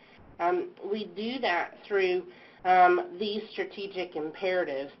prevention. We do that through these strategic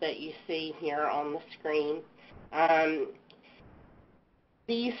imperatives that you see here on the screen.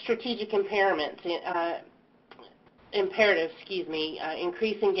 These strategic imperatives,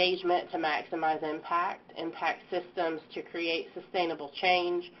 increase engagement to maximize impact systems to create sustainable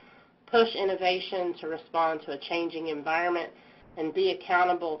change, push innovation to respond to a changing environment, and be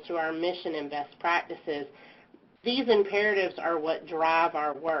accountable to our mission and best practices. These imperatives are what drive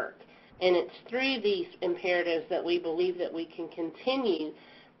our work, and it's through these imperatives that we believe that we can continue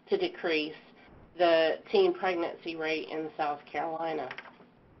to decrease the teen pregnancy rate in South Carolina.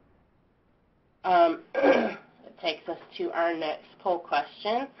 It takes us to our next poll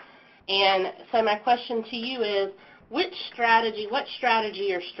question. And so my question to you is, what strategy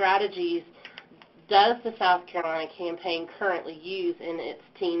or strategies does the South Carolina campaign currently use in its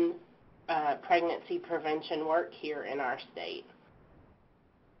teen pregnancy prevention work here in our state.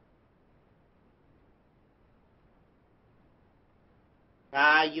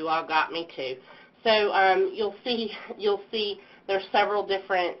 You all got me too. So you'll see there's several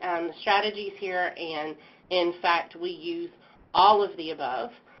different strategies here, and in fact we use all of the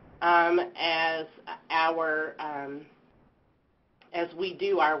above as we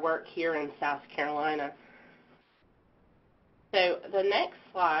do our work here in South Carolina. So the next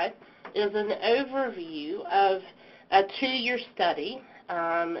slide is an overview of a 2-year study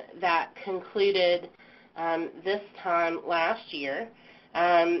that concluded this time last year.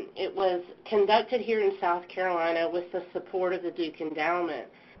 It was conducted here in South Carolina with the support of the Duke Endowment,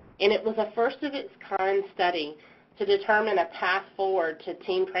 and it was a first-of-its-kind study to determine a path forward to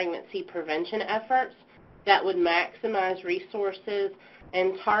teen pregnancy prevention efforts that would maximize resources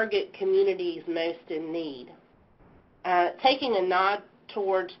and target communities most in need. Taking a nod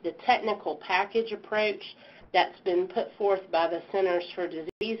towards the technical package approach that's been put forth by the Centers for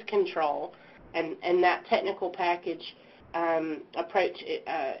Disease Control, and that technical package approach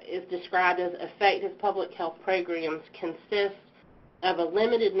is described as effective public health programs consist of a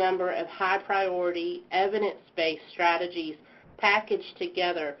limited number of high-priority, evidence-based strategies packaged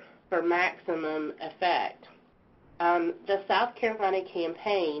together for maximum effect. The South Carolina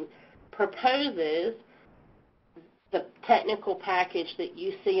campaign proposes the technical package that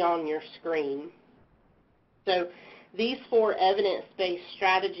you see on your screen. So these 4 evidence-based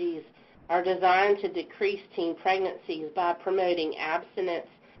strategies are designed to decrease teen pregnancies by promoting abstinence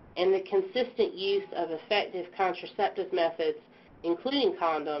and the consistent use of effective contraceptive methods, including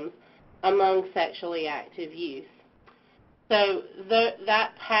condoms, among sexually active youth. So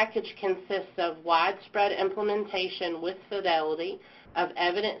that package consists of widespread implementation with fidelity of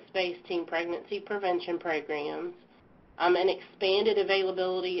evidence-based teen pregnancy prevention programs, an expanded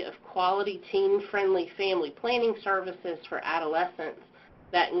availability of quality teen-friendly family planning services for adolescents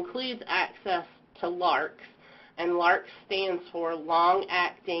that includes access to LARCs, and LARC stands for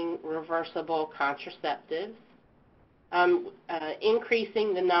long-acting reversible contraceptives,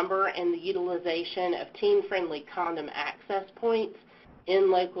 increasing the number and the utilization of teen-friendly condom access points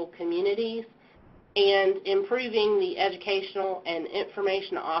in local communities, and improving the educational and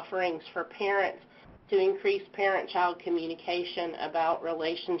information offerings for parents to increase parent-child communication about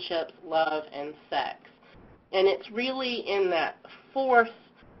relationships, love, and sex. And it's really in that 4th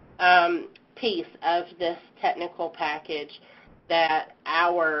piece of this technical package that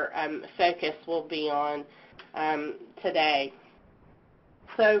our focus will be on today.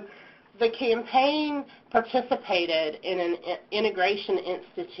 So the campaign participated in an integration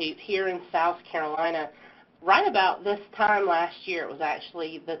institute here in South Carolina right about this time last year. It was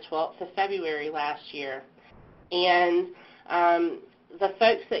actually the 12th of February last year. And the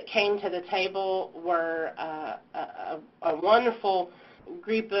folks that came to the table were a wonderful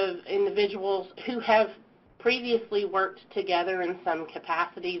group of individuals who have previously worked together in some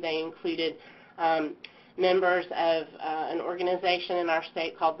capacity. They included members of an organization in our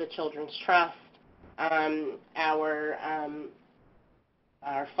state called the Children's Trust,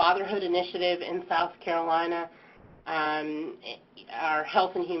 our Fatherhood Initiative in South Carolina, our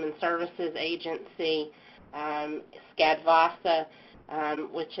Health and Human Services Agency, SCADVASA,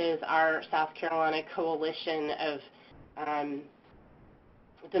 which is our South Carolina Coalition of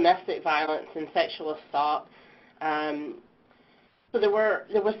Domestic Violence and Sexual Assault. So there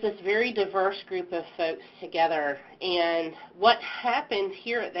was this very diverse group of folks together, and what happened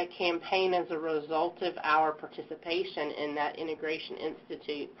here at that campaign as a result of our participation in that Integration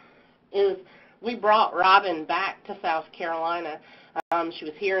Institute is we brought Robin back to South Carolina. She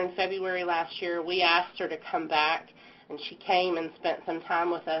was here in February last year. We asked her to come back, and she came and spent some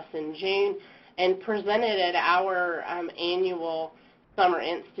time with us in June and presented at our annual Summer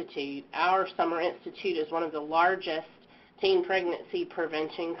Institute. Our Summer Institute is one of the largest teen pregnancy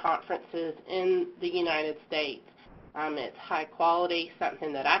prevention conferences in the United States. It's high quality,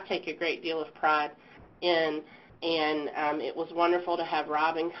 something that I take a great deal of pride in, and it was wonderful to have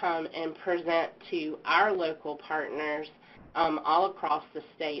Robin come and present to our local partners all across the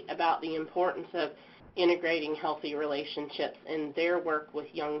state about the importance of integrating healthy relationships in their work with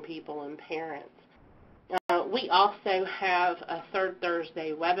young people and parents. We also have a Third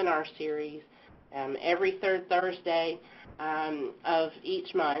Thursday webinar series. Every third Thursday of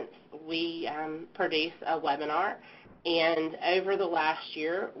each month, we produce a webinar, and over the last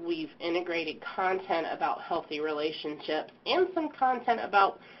year, we've integrated content about healthy relationships and some content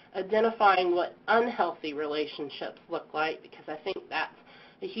about identifying what unhealthy relationships look like, because I think that's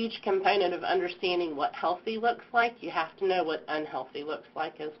a huge component of understanding what healthy looks like. You have to know what unhealthy looks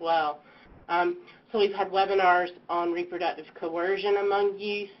like as well. So we've had webinars on reproductive coercion among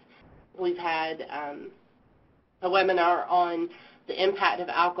youth. We've had a webinar on the impact of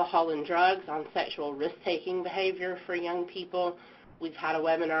alcohol and drugs on sexual risk-taking behavior for young people. We've had a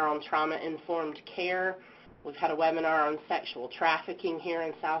webinar on trauma-informed care. We've had a webinar on sexual trafficking here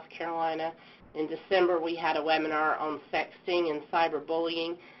in South Carolina. In December, we had a webinar on sexting and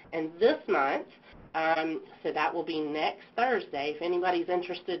cyberbullying. And this month, so that will be next Thursday, if anybody's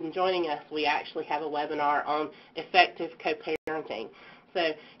interested in joining us, we actually have a webinar on effective co-parenting.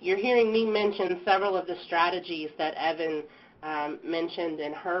 So you're hearing me mention several of the strategies that Evan mentioned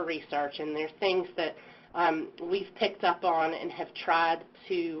in her research, and they're things that we've picked up on and have tried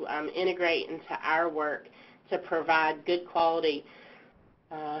to integrate into our work to provide good quality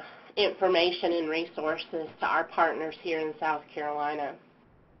information and resources to our partners here in South Carolina.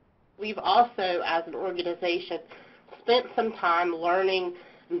 We've also, as an organization, spent some time learning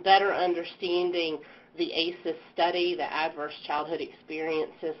and better understanding the ACEs study, the Adverse Childhood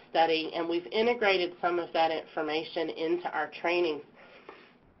Experiences study, and we've integrated some of that information into our training.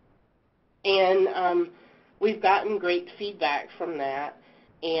 And we've gotten great feedback from that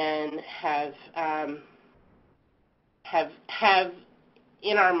and have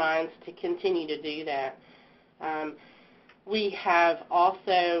in our minds to continue to do that. We have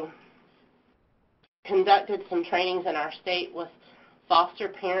also conducted some trainings in our state with foster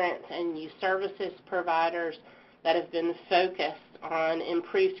parents and youth services providers that have been focused on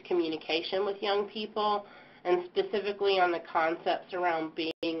improved communication with young people and specifically on the concepts around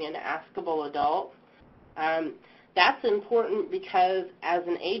being an askable adult. That's important because as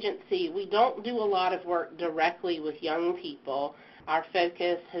an agency, we don't do a lot of work directly with young people. Our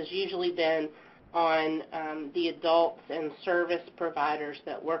focus has usually been on the adults and service providers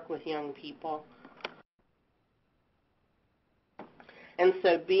that work with young people. And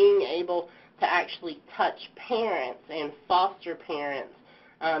so being able to actually touch parents and foster parents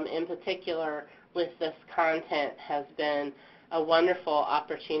in particular with this content has been a wonderful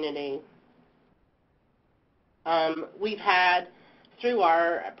opportunity. We've had, through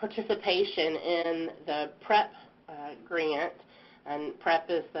our participation in the PREP grant, and PREP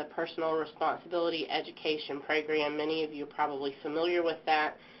is the Personal Responsibility Education Program. Many of you are probably familiar with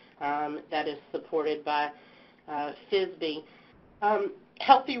that. That is supported by FISB.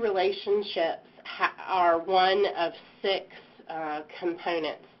 Healthy relationships are one of 6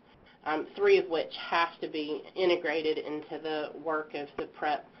 components, 3 of which have to be integrated into the work of the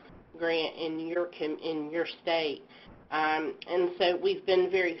PREP grant in your state. And so we've been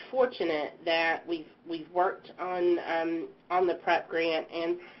very fortunate that we've worked on the PREP grant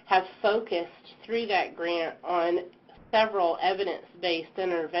and have focused through that grant on several evidence-based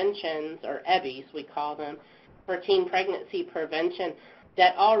interventions, or EBIs we call them, for teen pregnancy prevention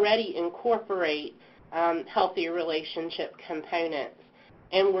that already incorporate healthier relationship components.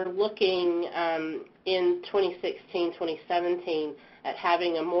 And we're looking in 2016, 2017 at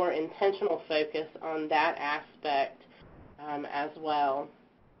having a more intentional focus on that aspect as well.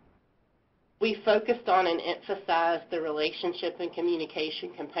 We focused on and emphasized the relationship and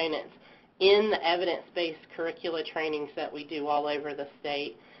communication components in the evidence-based curricula trainings that we do all over the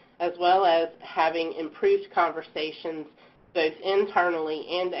state, as well as having improved conversations both internally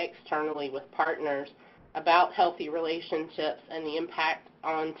and externally with partners about healthy relationships and the impact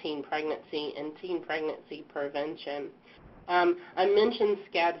on teen pregnancy and teen pregnancy prevention. I mentioned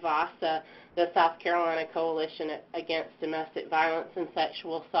SCAD-VASA, the South Carolina Coalition Against Domestic Violence and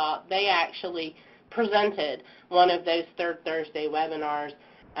Sexual Assault. They actually presented one of those Third Thursday webinars,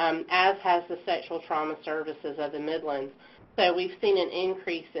 as has the Sexual Trauma Services of the Midlands. So we've seen an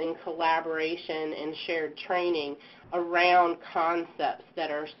increase in collaboration and shared training around concepts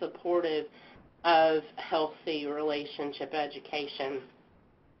that are supportive of healthy relationship education.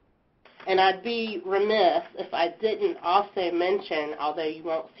 And I'd be remiss if I didn't also mention, although you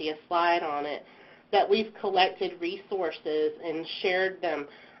won't see a slide on it, that we've collected resources and shared them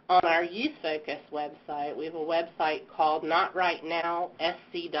on our Youth Focus website. We have a website called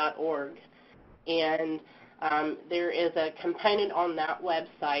notrightnowsc.org, and there is a component on that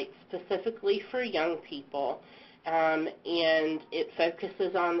website specifically for young people, and it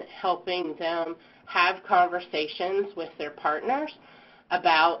focuses on helping them have conversations with their partners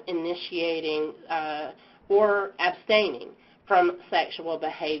about initiating or abstaining from sexual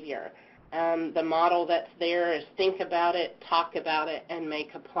behavior. The model that's there is think about it, talk about it, and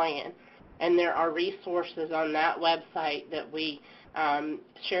make a plan. And there are resources on that website that we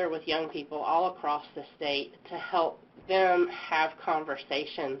share with young people all across the state to help them have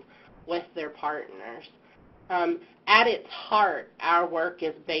conversations with their partners. At its heart, our work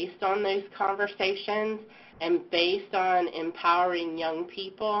is based on those conversations and based on empowering young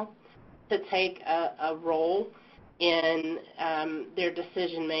people to take a role in their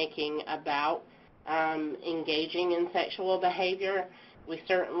decision-making about engaging in sexual behavior. We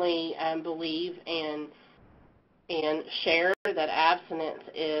certainly believe and share that abstinence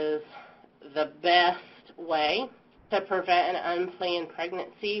is the best way to prevent an unplanned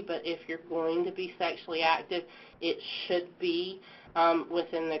pregnancy, but if you're going to be sexually active, it should be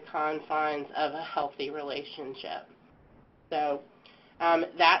within the confines of a healthy relationship. So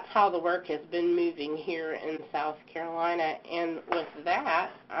that's how the work has been moving here in South Carolina. And with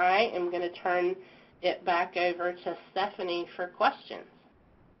that, I am going to turn it back over to Stephanie for questions.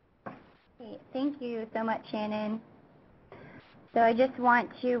 Great. Thank you so much, Shannon. So I just want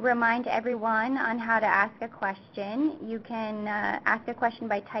to remind everyone on how to ask a question. You can ask a question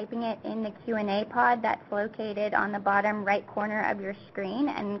by typing it in the Q&A pod that's located on the bottom right corner of your screen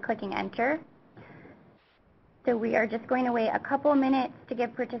and clicking enter. So we are just going to wait a couple minutes to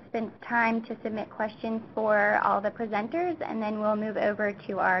give participants time to submit questions for all the presenters, and then we'll move over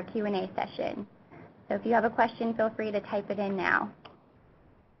to our Q&A session. So if you have a question, feel free to type it in now.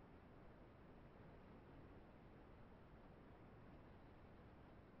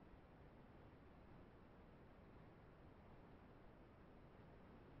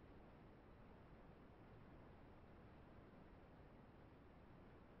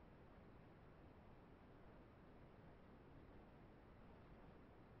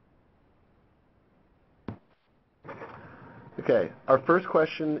 Okay, our first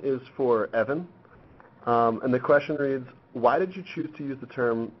question is for Evan, and the question reads, why did you choose to use the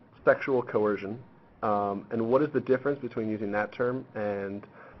term sexual coercion, and what is the difference between using that term and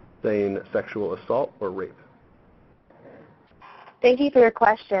saying sexual assault or rape? Thank you for your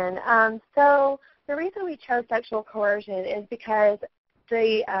question. So the reason we chose sexual coercion is because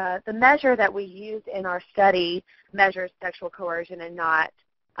the measure that we used in our study measures sexual coercion and not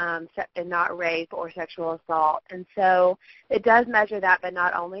rape or sexual assault. And so it does measure that, but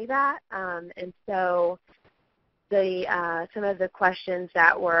not only that. And so some of the questions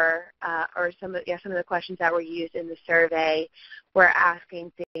that were, some of the questions that were used in the survey were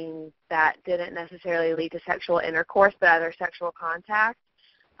asking things that didn't necessarily lead to sexual intercourse, but other sexual contact.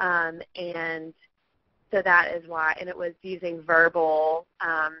 And so that is why, and it was using verbal,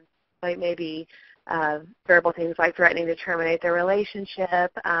 like maybe verbal things like threatening to terminate their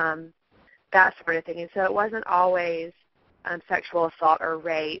relationship, that sort of thing. And so it wasn't always sexual assault or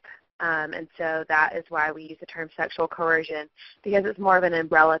rape, and so that is why we use the term sexual coercion, because it's more of an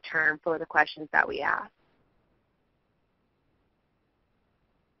umbrella term for the questions that we ask.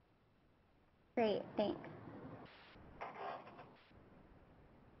 Great, thanks.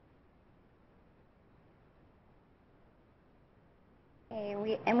 Okay,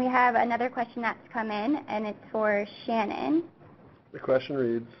 we have another question that's come in, and it's for Shannon. The question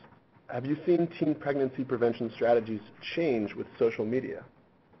reads, have you seen teen pregnancy prevention strategies change with social media?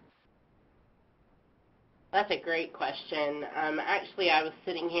 That's a great question. Actually, I was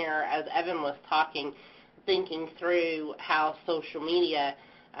sitting here as Evan was talking, thinking through how social media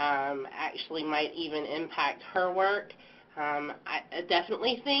actually might even impact her work. I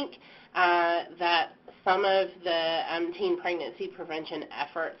definitely think that some of the teen pregnancy prevention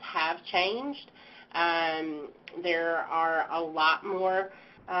efforts have changed. There are a lot more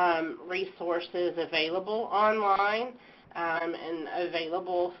resources available online and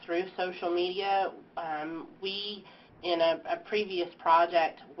available through social media. We, in a previous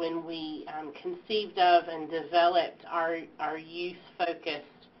project, when we conceived of and developed our youth-focused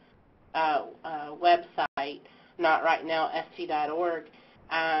website, notrightnow.st.org,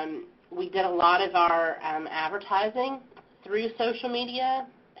 we did a lot of our advertising through social media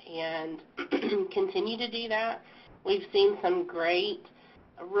and continue to do that. We've seen some great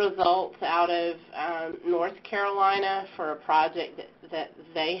results out of North Carolina for a project that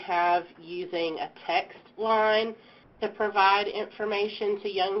they have using a text line to provide information to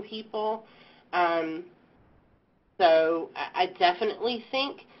young people. So I definitely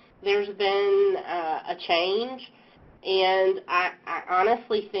think there's been a change, and I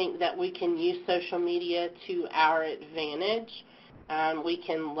honestly think that we can use social media to our advantage. We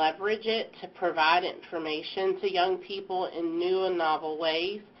can leverage it to provide information to young people in new and novel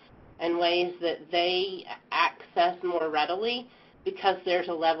ways, and ways that they access more readily because there's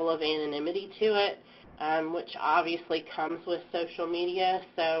a level of anonymity to it, which obviously comes with social media.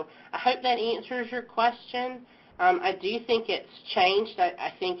 So I hope that answers your question. I do think it's changed.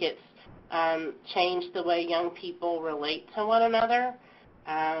 I think it's changed the way young people relate to one another,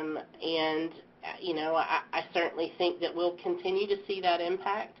 and I certainly think that we'll continue to see that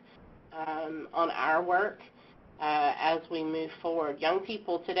impact on our work as we move forward. Young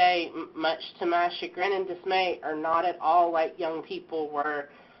people today, much to my chagrin and dismay, are not at all like young people were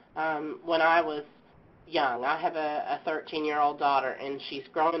when I was young. I have a 13-year-old daughter, and she's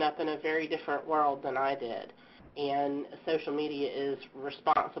growing up in a very different world than I did. And social media is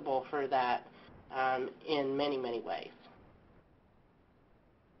responsible for that in many, many ways.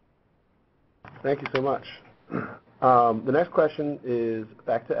 Thank you so much. The next question is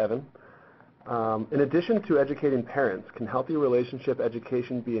back to Evan. In addition to educating parents, can healthy relationship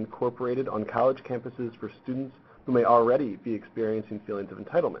education be incorporated on college campuses for students who may already be experiencing feelings of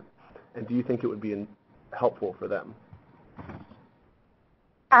entitlement? And do you think it would be helpful for them?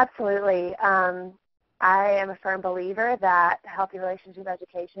 Absolutely. I am a firm believer that healthy relationship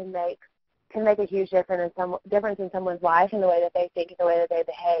education can make a huge difference in someone's life in the way that they think and the way that they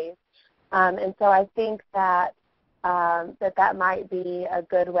behave. And so I think that that might be a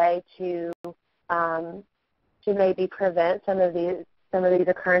good way to maybe prevent some of these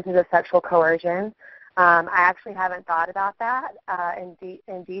occurrences of sexual coercion. I actually haven't thought about that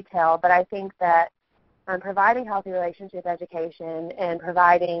in detail, but I think that providing healthy relationship education and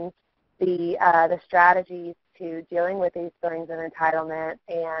providing the strategies to dealing with these feelings of entitlement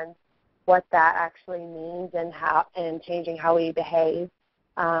and what that actually means and changing how we behave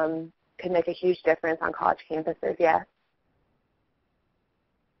could make a huge difference on college campuses, yes.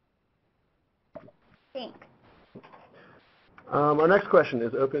 Thanks. Our next question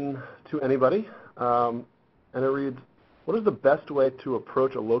is open to anybody, and it reads, what is the best way to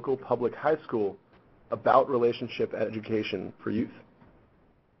approach a local public high school about relationship education for youth?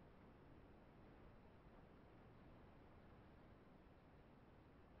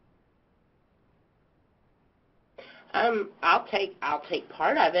 I'll take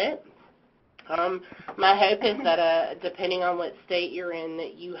part of it. My hope is that depending on what state you're in,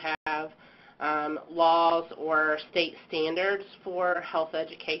 that you have laws or state standards for health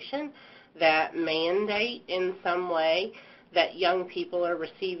education that mandate in some way that young people are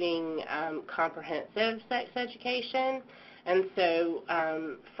receiving comprehensive sex education. And so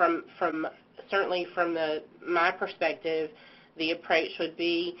certainly from my perspective, the approach would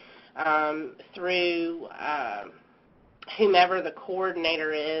be through whomever the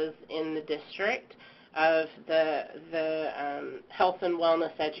coordinator is in the district of the health and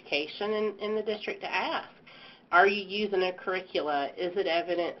wellness education in the district to ask, are you using a curricula? Is it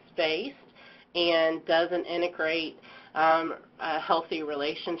evidence-based? And does it integrate healthy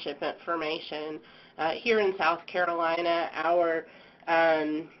relationship information? Here in South Carolina, our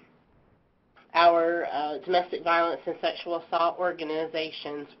domestic violence and sexual assault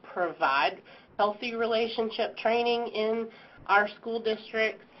organizations provide healthy relationship training in our school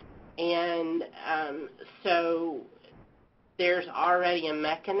districts, and so there's already a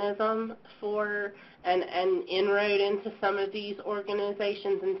mechanism for an inroad into some of these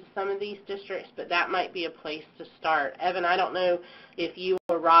organizations, into some of these districts, but that might be a place to start. Evan, I don't know if you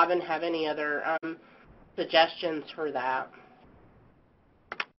or Robin have any other suggestions for that.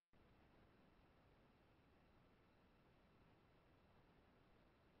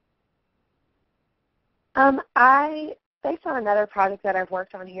 Based on another project that I've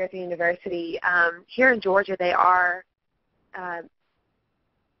worked on here at the university, here in Georgia, they are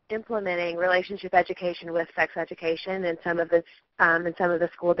implementing relationship education with sex education in some of the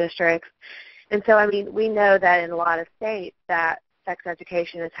school districts. And so, I mean, we know that in a lot of states that sex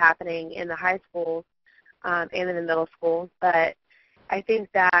education is happening in the high schools and in the middle schools, but I think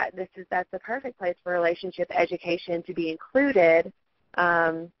that that's the perfect place for relationship education to be included.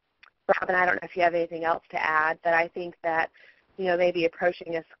 Robin, I don't know if you have anything else to add, but I think that, maybe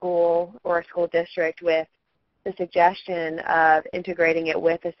approaching a school or a school district with the suggestion of integrating it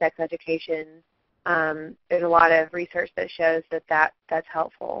with the sex education, there's a lot of research that shows that's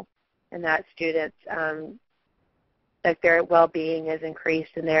helpful and that students, like their well-being is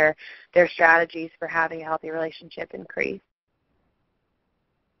increased and their strategies for having a healthy relationship increase.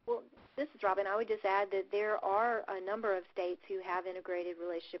 Well, this is Robin. I would just add that there are a number of states who have integrated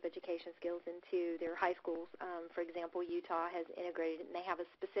relationship education skills into their high schools. For example, Utah has integrated it, and they have a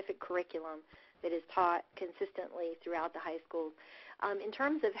specific curriculum that is taught consistently throughout the high schools. In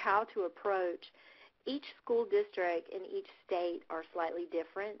terms of how to approach, each school district in each state are slightly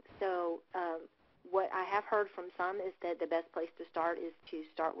different. So what I have heard from some is that the best place to start is to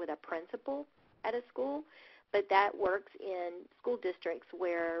start with a principal at a school, but that works in school districts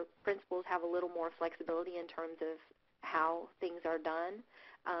where principals have a little more flexibility in terms of how things are done.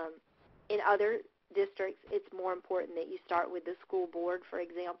 In other districts, it's more important that you start with the school board, for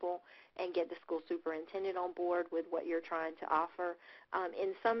example, and get the school superintendent on board with what you're trying to offer.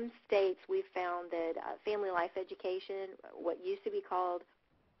 In some states, we've found that family life education, what used to be called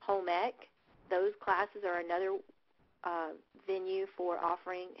home ec, those classes are another venue for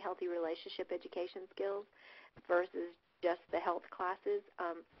offering healthy relationship education skills versus just the health classes.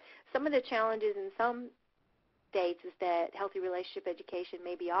 Some of the challenges in some states is that healthy relationship education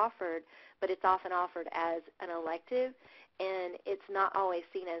may be offered, but it's often offered as an elective, and it's not always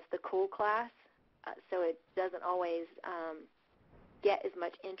seen as the cool class, so it doesn't always get as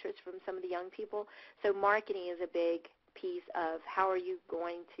much interest from some of the young people. So marketing is a big piece of how are you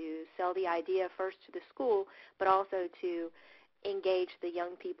going to sell the idea first to the school, but also to engage the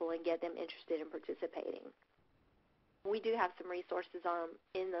young people and get them interested in participating. We do have some resources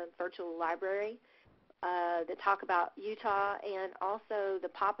in the virtual library that talk about Utah, and also the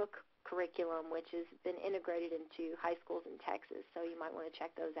PAPA curriculum, which has been integrated into high schools in Texas, so you might want to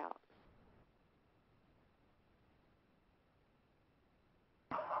check those out.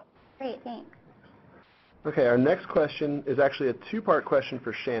 Great, thanks. Okay, our next question is actually a two-part question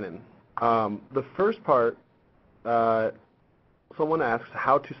for Shannon. The first part, someone asks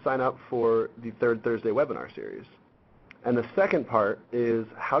how to sign up for the Third Thursday webinar series. And the second part is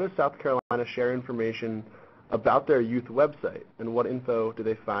how does South Carolina share information about their youth website, and what info do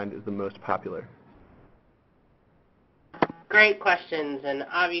they find is the most popular? Great questions, and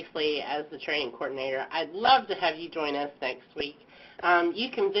obviously as the training coordinator, I'd love to have you join us next week. You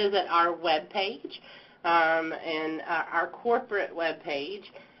can visit our webpage, and our corporate webpage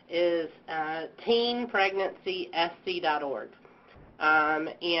is teenpregnancy.sc.org.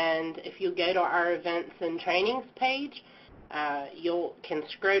 And if you go to our events and trainings page, you can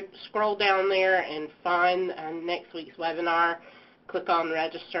scroll down there and find next week's webinar, click on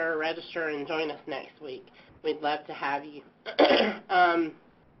register, and join us next week. We'd love to have you.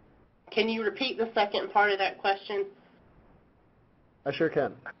 Can you repeat the second part of that question? I sure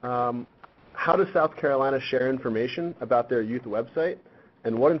can. How does South Carolina share information about their youth website,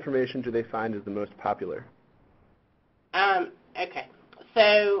 and what information do they find is the most popular? Okay.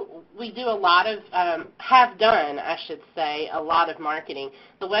 So we do a lot of, have done, I should say, a lot of marketing.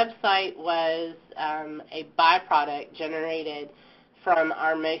 The website was a byproduct generated from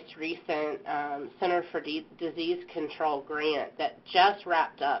our most recent Center for Disease Control grant that just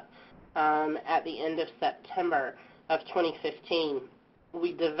wrapped up at the end of September of 2015.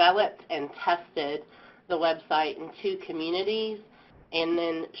 We developed and tested the website in 2 communities and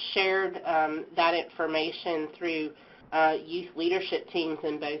then shared that information through youth leadership teams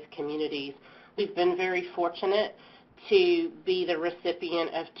in both communities. We've been very fortunate to be the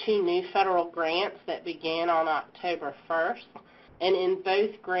recipient of 2 new federal grants that began on October 1st. And in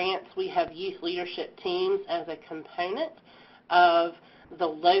both grants, we have youth leadership teams as a component of the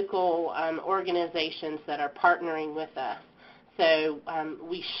local organizations that are partnering with us. So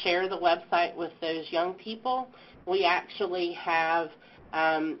we share the website with those young people. We actually have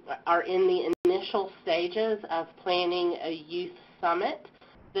are in the initial stages of planning a youth summit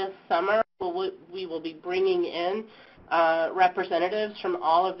this summer. We will be bringing in representatives from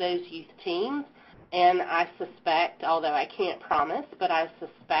all of those youth teams, and I suspect, although I can't promise, but I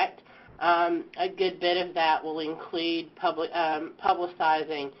suspect a good bit of that will include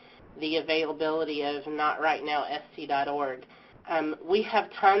publicizing the availability of notrightnowsc.org. We have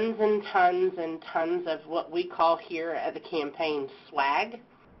tons and tons and tons of what we call here at the campaign swag.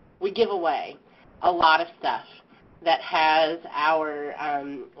 We give away a lot of stuff that has our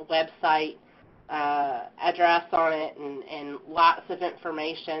website address on it and lots of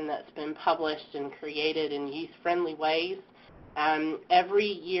information that's been published and created in youth-friendly ways. Every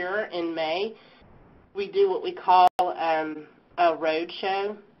year in May, we do what we call a road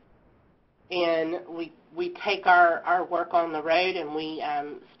show, and we take our work on the road and we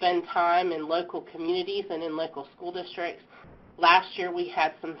spend time in local communities and in local school districts. Last year we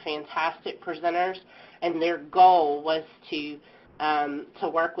had some fantastic presenters, and their goal was to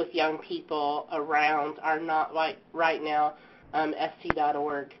work with young people around our Not Right Now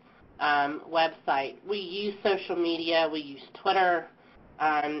SC.org website. We use social media. We use Twitter.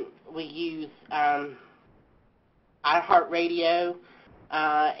 We use iHeartRadio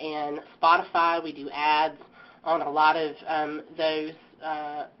and Spotify. We do ads on a lot of those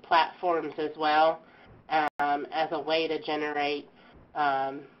platforms as well as a way to generate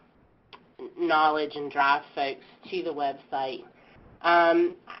knowledge and drive folks to the website.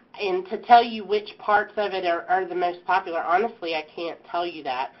 And to tell you which parts of it are the most popular, honestly, I can't tell you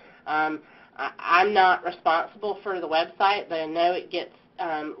that. I'm not responsible for the website, but I know it gets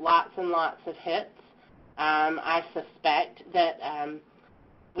lots and lots of hits. I suspect that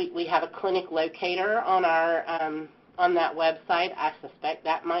we have a clinic locator on our on that website. I suspect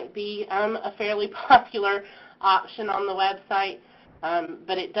that might be a fairly popular option on the website,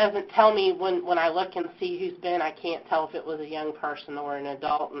 but it doesn't tell me when I look and see who's been. I can't tell if it was a young person or an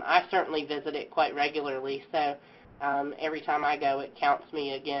adult, and I certainly visit it quite regularly, so every time I go it counts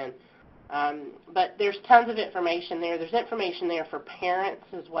me again. But there's tons of information there. There's information there for parents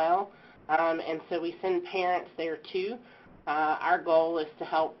as well, and so we send parents there too. Our goal is to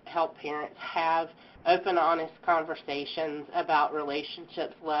help parents have open, honest conversations about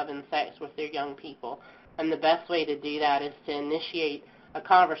relationships, love, and sex with their young people. And the best way to do that is to initiate a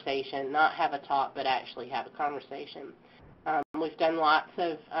conversation, not have a talk, but actually have a conversation. We've done lots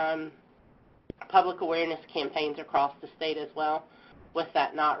of public awareness campaigns across the state as well with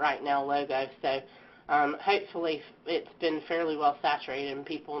that Not Right Now logo. So hopefully it's been fairly well saturated and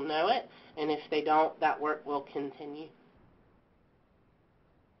people know it. And if they don't, that work will continue.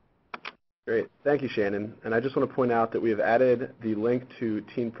 Great. Thank you, Shannon. And I just want to point out that we have added the link to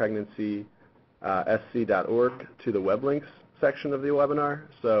teenpregnancy.sc.org to the web links section of the webinar.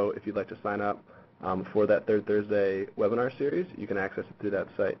 So if you'd like to sign up for that Third Thursday webinar series, you can access it through that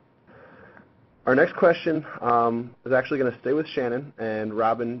site. Our next question is actually going to stay with Shannon, and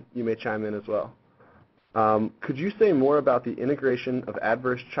Robin, you may chime in as well. Could you say more about the integration of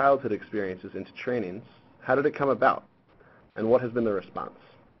adverse childhood experiences into trainings? How did it come about, and what has been the response?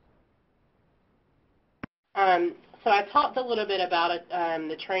 So I talked a little bit about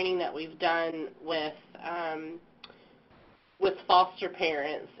the training that we've done with foster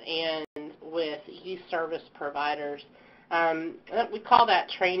parents and with youth service providers. We call that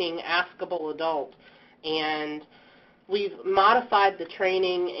training Askable Adult, and we've modified the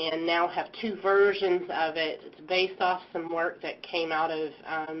training and now have two versions of it. It's based off some work that came out of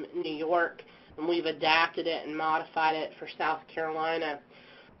New York, and we've adapted it and modified it for South Carolina.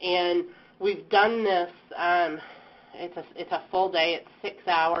 And we've done this, it's a full day, it's 6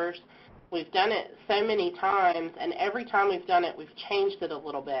 hours. We've done it so many times, and every time we've done it, we've changed it a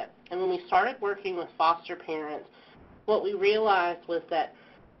little bit. And when we started working with foster parents, what we realized was that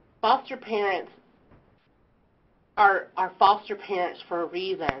foster parents are foster parents for a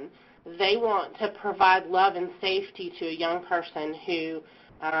reason. They want to provide love and safety to a young person who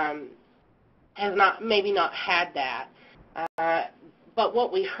has maybe not had that. But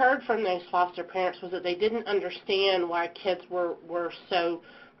what we heard from those foster parents was that they didn't understand why kids were so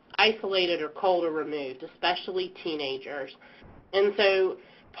isolated or cold or removed, especially teenagers. And so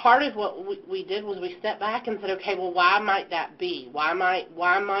part of what we did was we stepped back and said, okay, well, why might that be? Why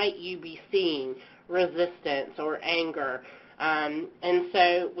might you be seeing resistance or anger? And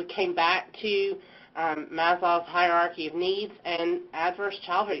so we came back to Maslow's hierarchy of needs and adverse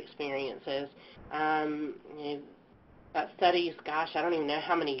childhood experiences. That study is, gosh, I don't even know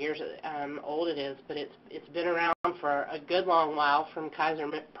how many years old it is, but it's been around for a good long while from Kaiser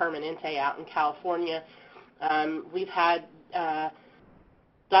Permanente out in California. We've had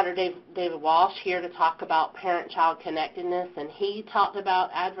Dr. David Walsh here to talk about parent-child connectedness, and he talked about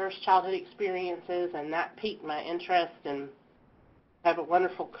adverse childhood experiences, and that piqued my interest. And I have a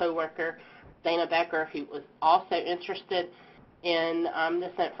wonderful coworker, Dana Becker, who was also interested in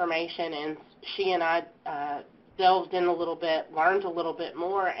this information, and she and I delved in a little bit, learned a little bit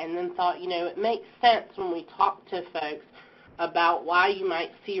more, and then thought, it makes sense when we talk to folks about why you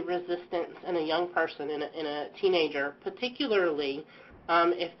might see resistance in a young person, in a teenager, particularly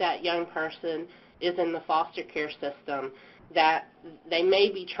if that young person is in the foster care system, that they may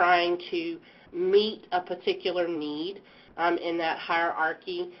be trying to meet a particular need in that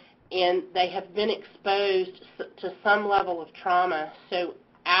hierarchy, and they have been exposed to some level of trauma, so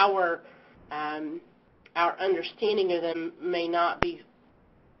our understanding of them may not be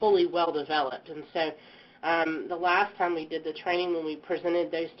fully well developed. And so the last time we did the training, when we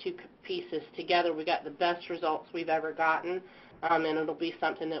presented those two pieces together, we got the best results we've ever gotten, and it'll be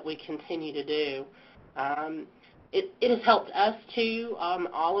something that we continue to do. It has helped us too,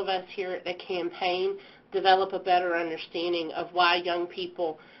 all of us here at the campaign, develop a better understanding of why young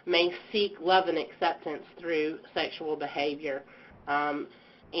people may seek love and acceptance through sexual behavior.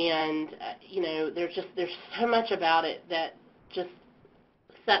 There's so much about it that just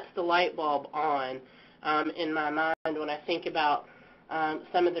sets the light bulb on in my mind when I think about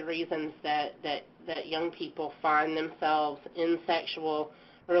some of the reasons that young people find themselves in sexual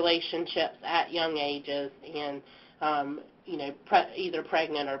relationships at young ages and either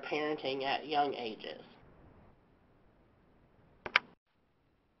pregnant or parenting at young ages.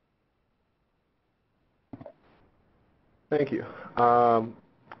 Thank you.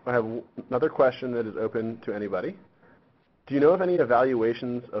 I have another question that is open to anybody. Do you know of any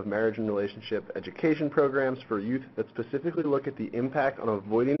evaluations of marriage and relationship education programs for youth that specifically look at the impact on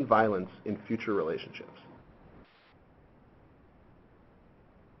avoiding violence in future relationships?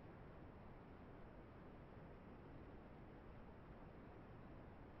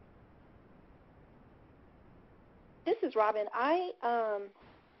 This is Robin. I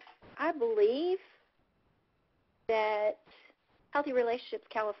believe that Healthy Relationships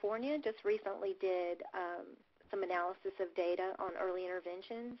California just recently did some analysis of data on early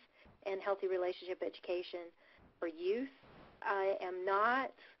interventions and healthy relationship education for youth. I am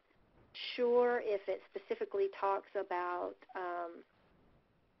not sure if it specifically talks about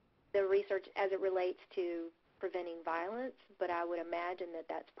the research as it relates to preventing violence, but I would imagine that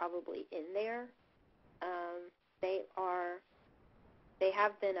that's probably in there. They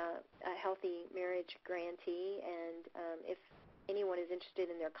have been a healthy marriage grantee, and if anyone is interested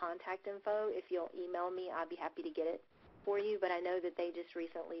in their contact info, if you'll email me, I'd be happy to get it for you. But I know that they just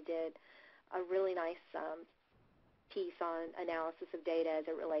recently did a really nice piece on analysis of data as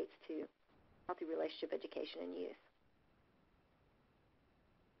it relates to healthy relationship education in youth.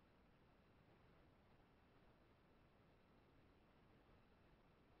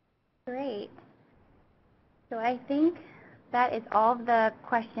 Great. So I think that is all of the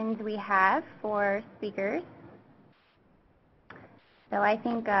questions we have for speakers. So I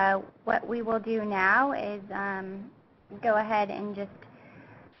think what we will do now is go ahead and just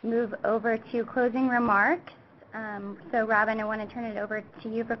move over to closing remarks. So Robin, I want to turn it over to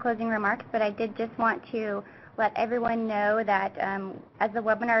you for closing remarks, but I did just want to let everyone know that as the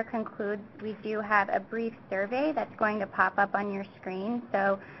webinar concludes, we do have a brief survey that's going to pop up on your screen.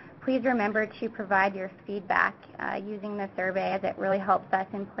 So please remember to provide your feedback using the survey, as it really helps us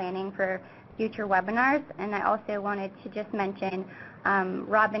in planning for future webinars. And I also wanted to just mention,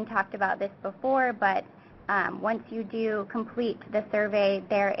 Robin talked about this before, but once you do complete the survey,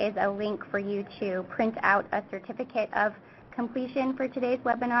 there is a link for you to print out a certificate of completion for today's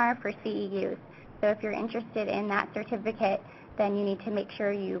webinar for CEUs. So if you're interested in that certificate, then you need to make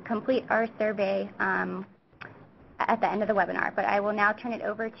sure you complete our survey at the end of the webinar. But I will now turn it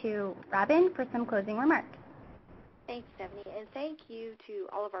over to Robin for some closing remarks. Thanks, Stephanie, and thank you to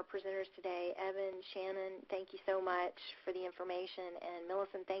all of our presenters today. Evan, Shannon, thank you so much for the information, and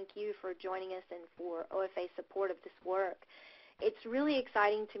Millicent, thank you for joining us and for OFA's support of this work. It's really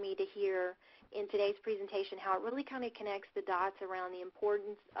exciting to me to hear in today's presentation how it really kind of connects the dots around the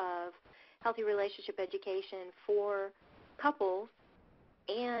importance of healthy relationship education for couples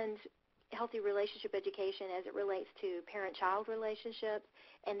and healthy relationship education as it relates to parent-child relationships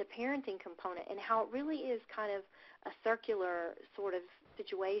and the parenting component, and how it really is kind of a circular sort of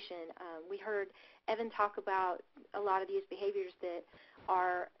situation. We heard Evan talk about a lot of these behaviors that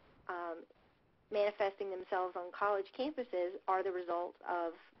are manifesting themselves on college campuses are the result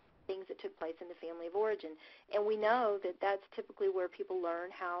of things that took place in the family of origin. And we know that that's typically where people learn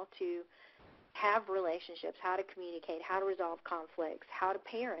how to have relationships, how to communicate, how to resolve conflicts, how to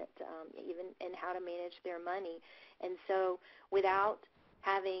parent, even, and how to manage their money. And so without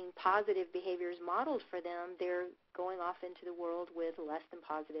having positive behaviors modeled for them, they're going off into the world with less than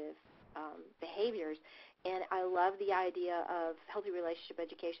positive behaviors. And I love the idea of healthy relationship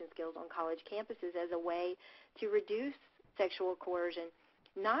education skills on college campuses as a way to reduce sexual coercion,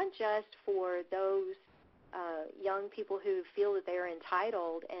 not just for those young people who feel that they are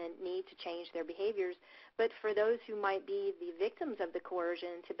entitled and need to change their behaviors, but for those who might be the victims of the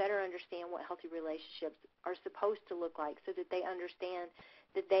coercion to better understand what healthy relationships are supposed to look like, so that they understand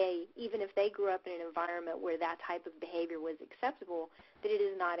that they, even if they grew up in an environment where that type of behavior was acceptable, that it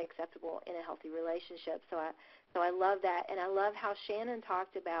is not acceptable in a healthy relationship. So I love that, and I love how Shannon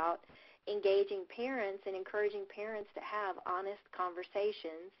talked about engaging parents and encouraging parents to have honest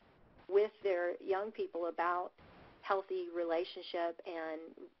conversations with their young people about healthy relationship and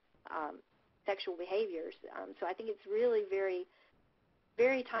sexual behaviors. So I think it's really very,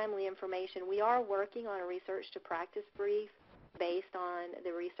 very timely information. We are working on a research to practice brief based on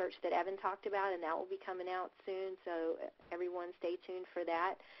the research that Evan talked about, and that will be coming out soon, so everyone stay tuned for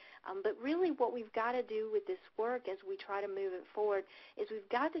that. But really what we've got to do with this work as we try to move it forward is we've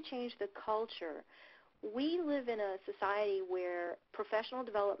got to change the culture. We live in a society where professional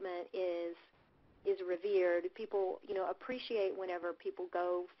development is revered. People, appreciate whenever people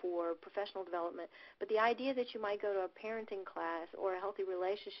go for professional development. But the idea that you might go to a parenting class or a healthy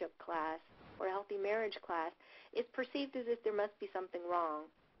relationship class or a healthy marriage class is perceived as if there must be something wrong.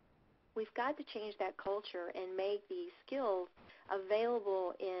 We've got to change that culture and make these skills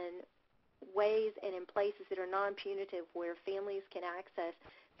available in ways and in places that are non-punitive where families can access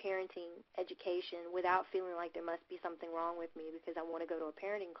parenting education without feeling like there must be something wrong with me because I want to go to a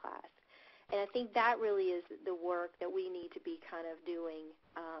parenting class. And I think that really is the work that we need to be kind of doing,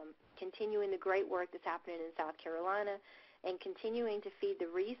 continuing the great work that's happening in South Carolina and continuing to feed the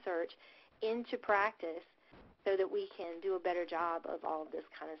research into practice so that we can do a better job of all of this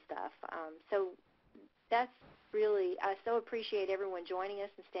kind of stuff. So that's really, I so appreciate everyone joining us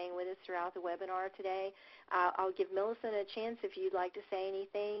and staying with us throughout the webinar today. I'll give Millicent a chance if you'd like to say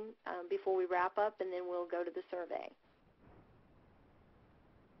anything before we wrap up, and then we'll go to the survey.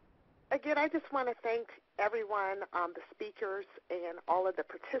 Again, I just want to thank everyone, the speakers, and all of the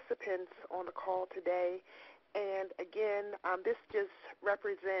participants on the call today. And again, this just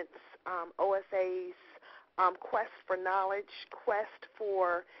represents OSA's quest for knowledge, quest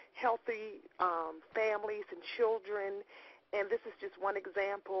for healthy families and children. And this is just one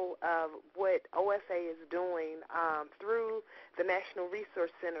example of what OSA is doing through the National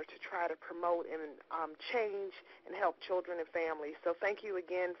Resource Center to try to promote and change and help children and families. So thank you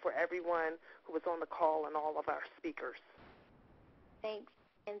again for everyone who was on the call and all of our speakers. Thanks.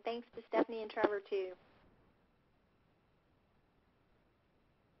 And thanks to Stephanie and Trevor, too.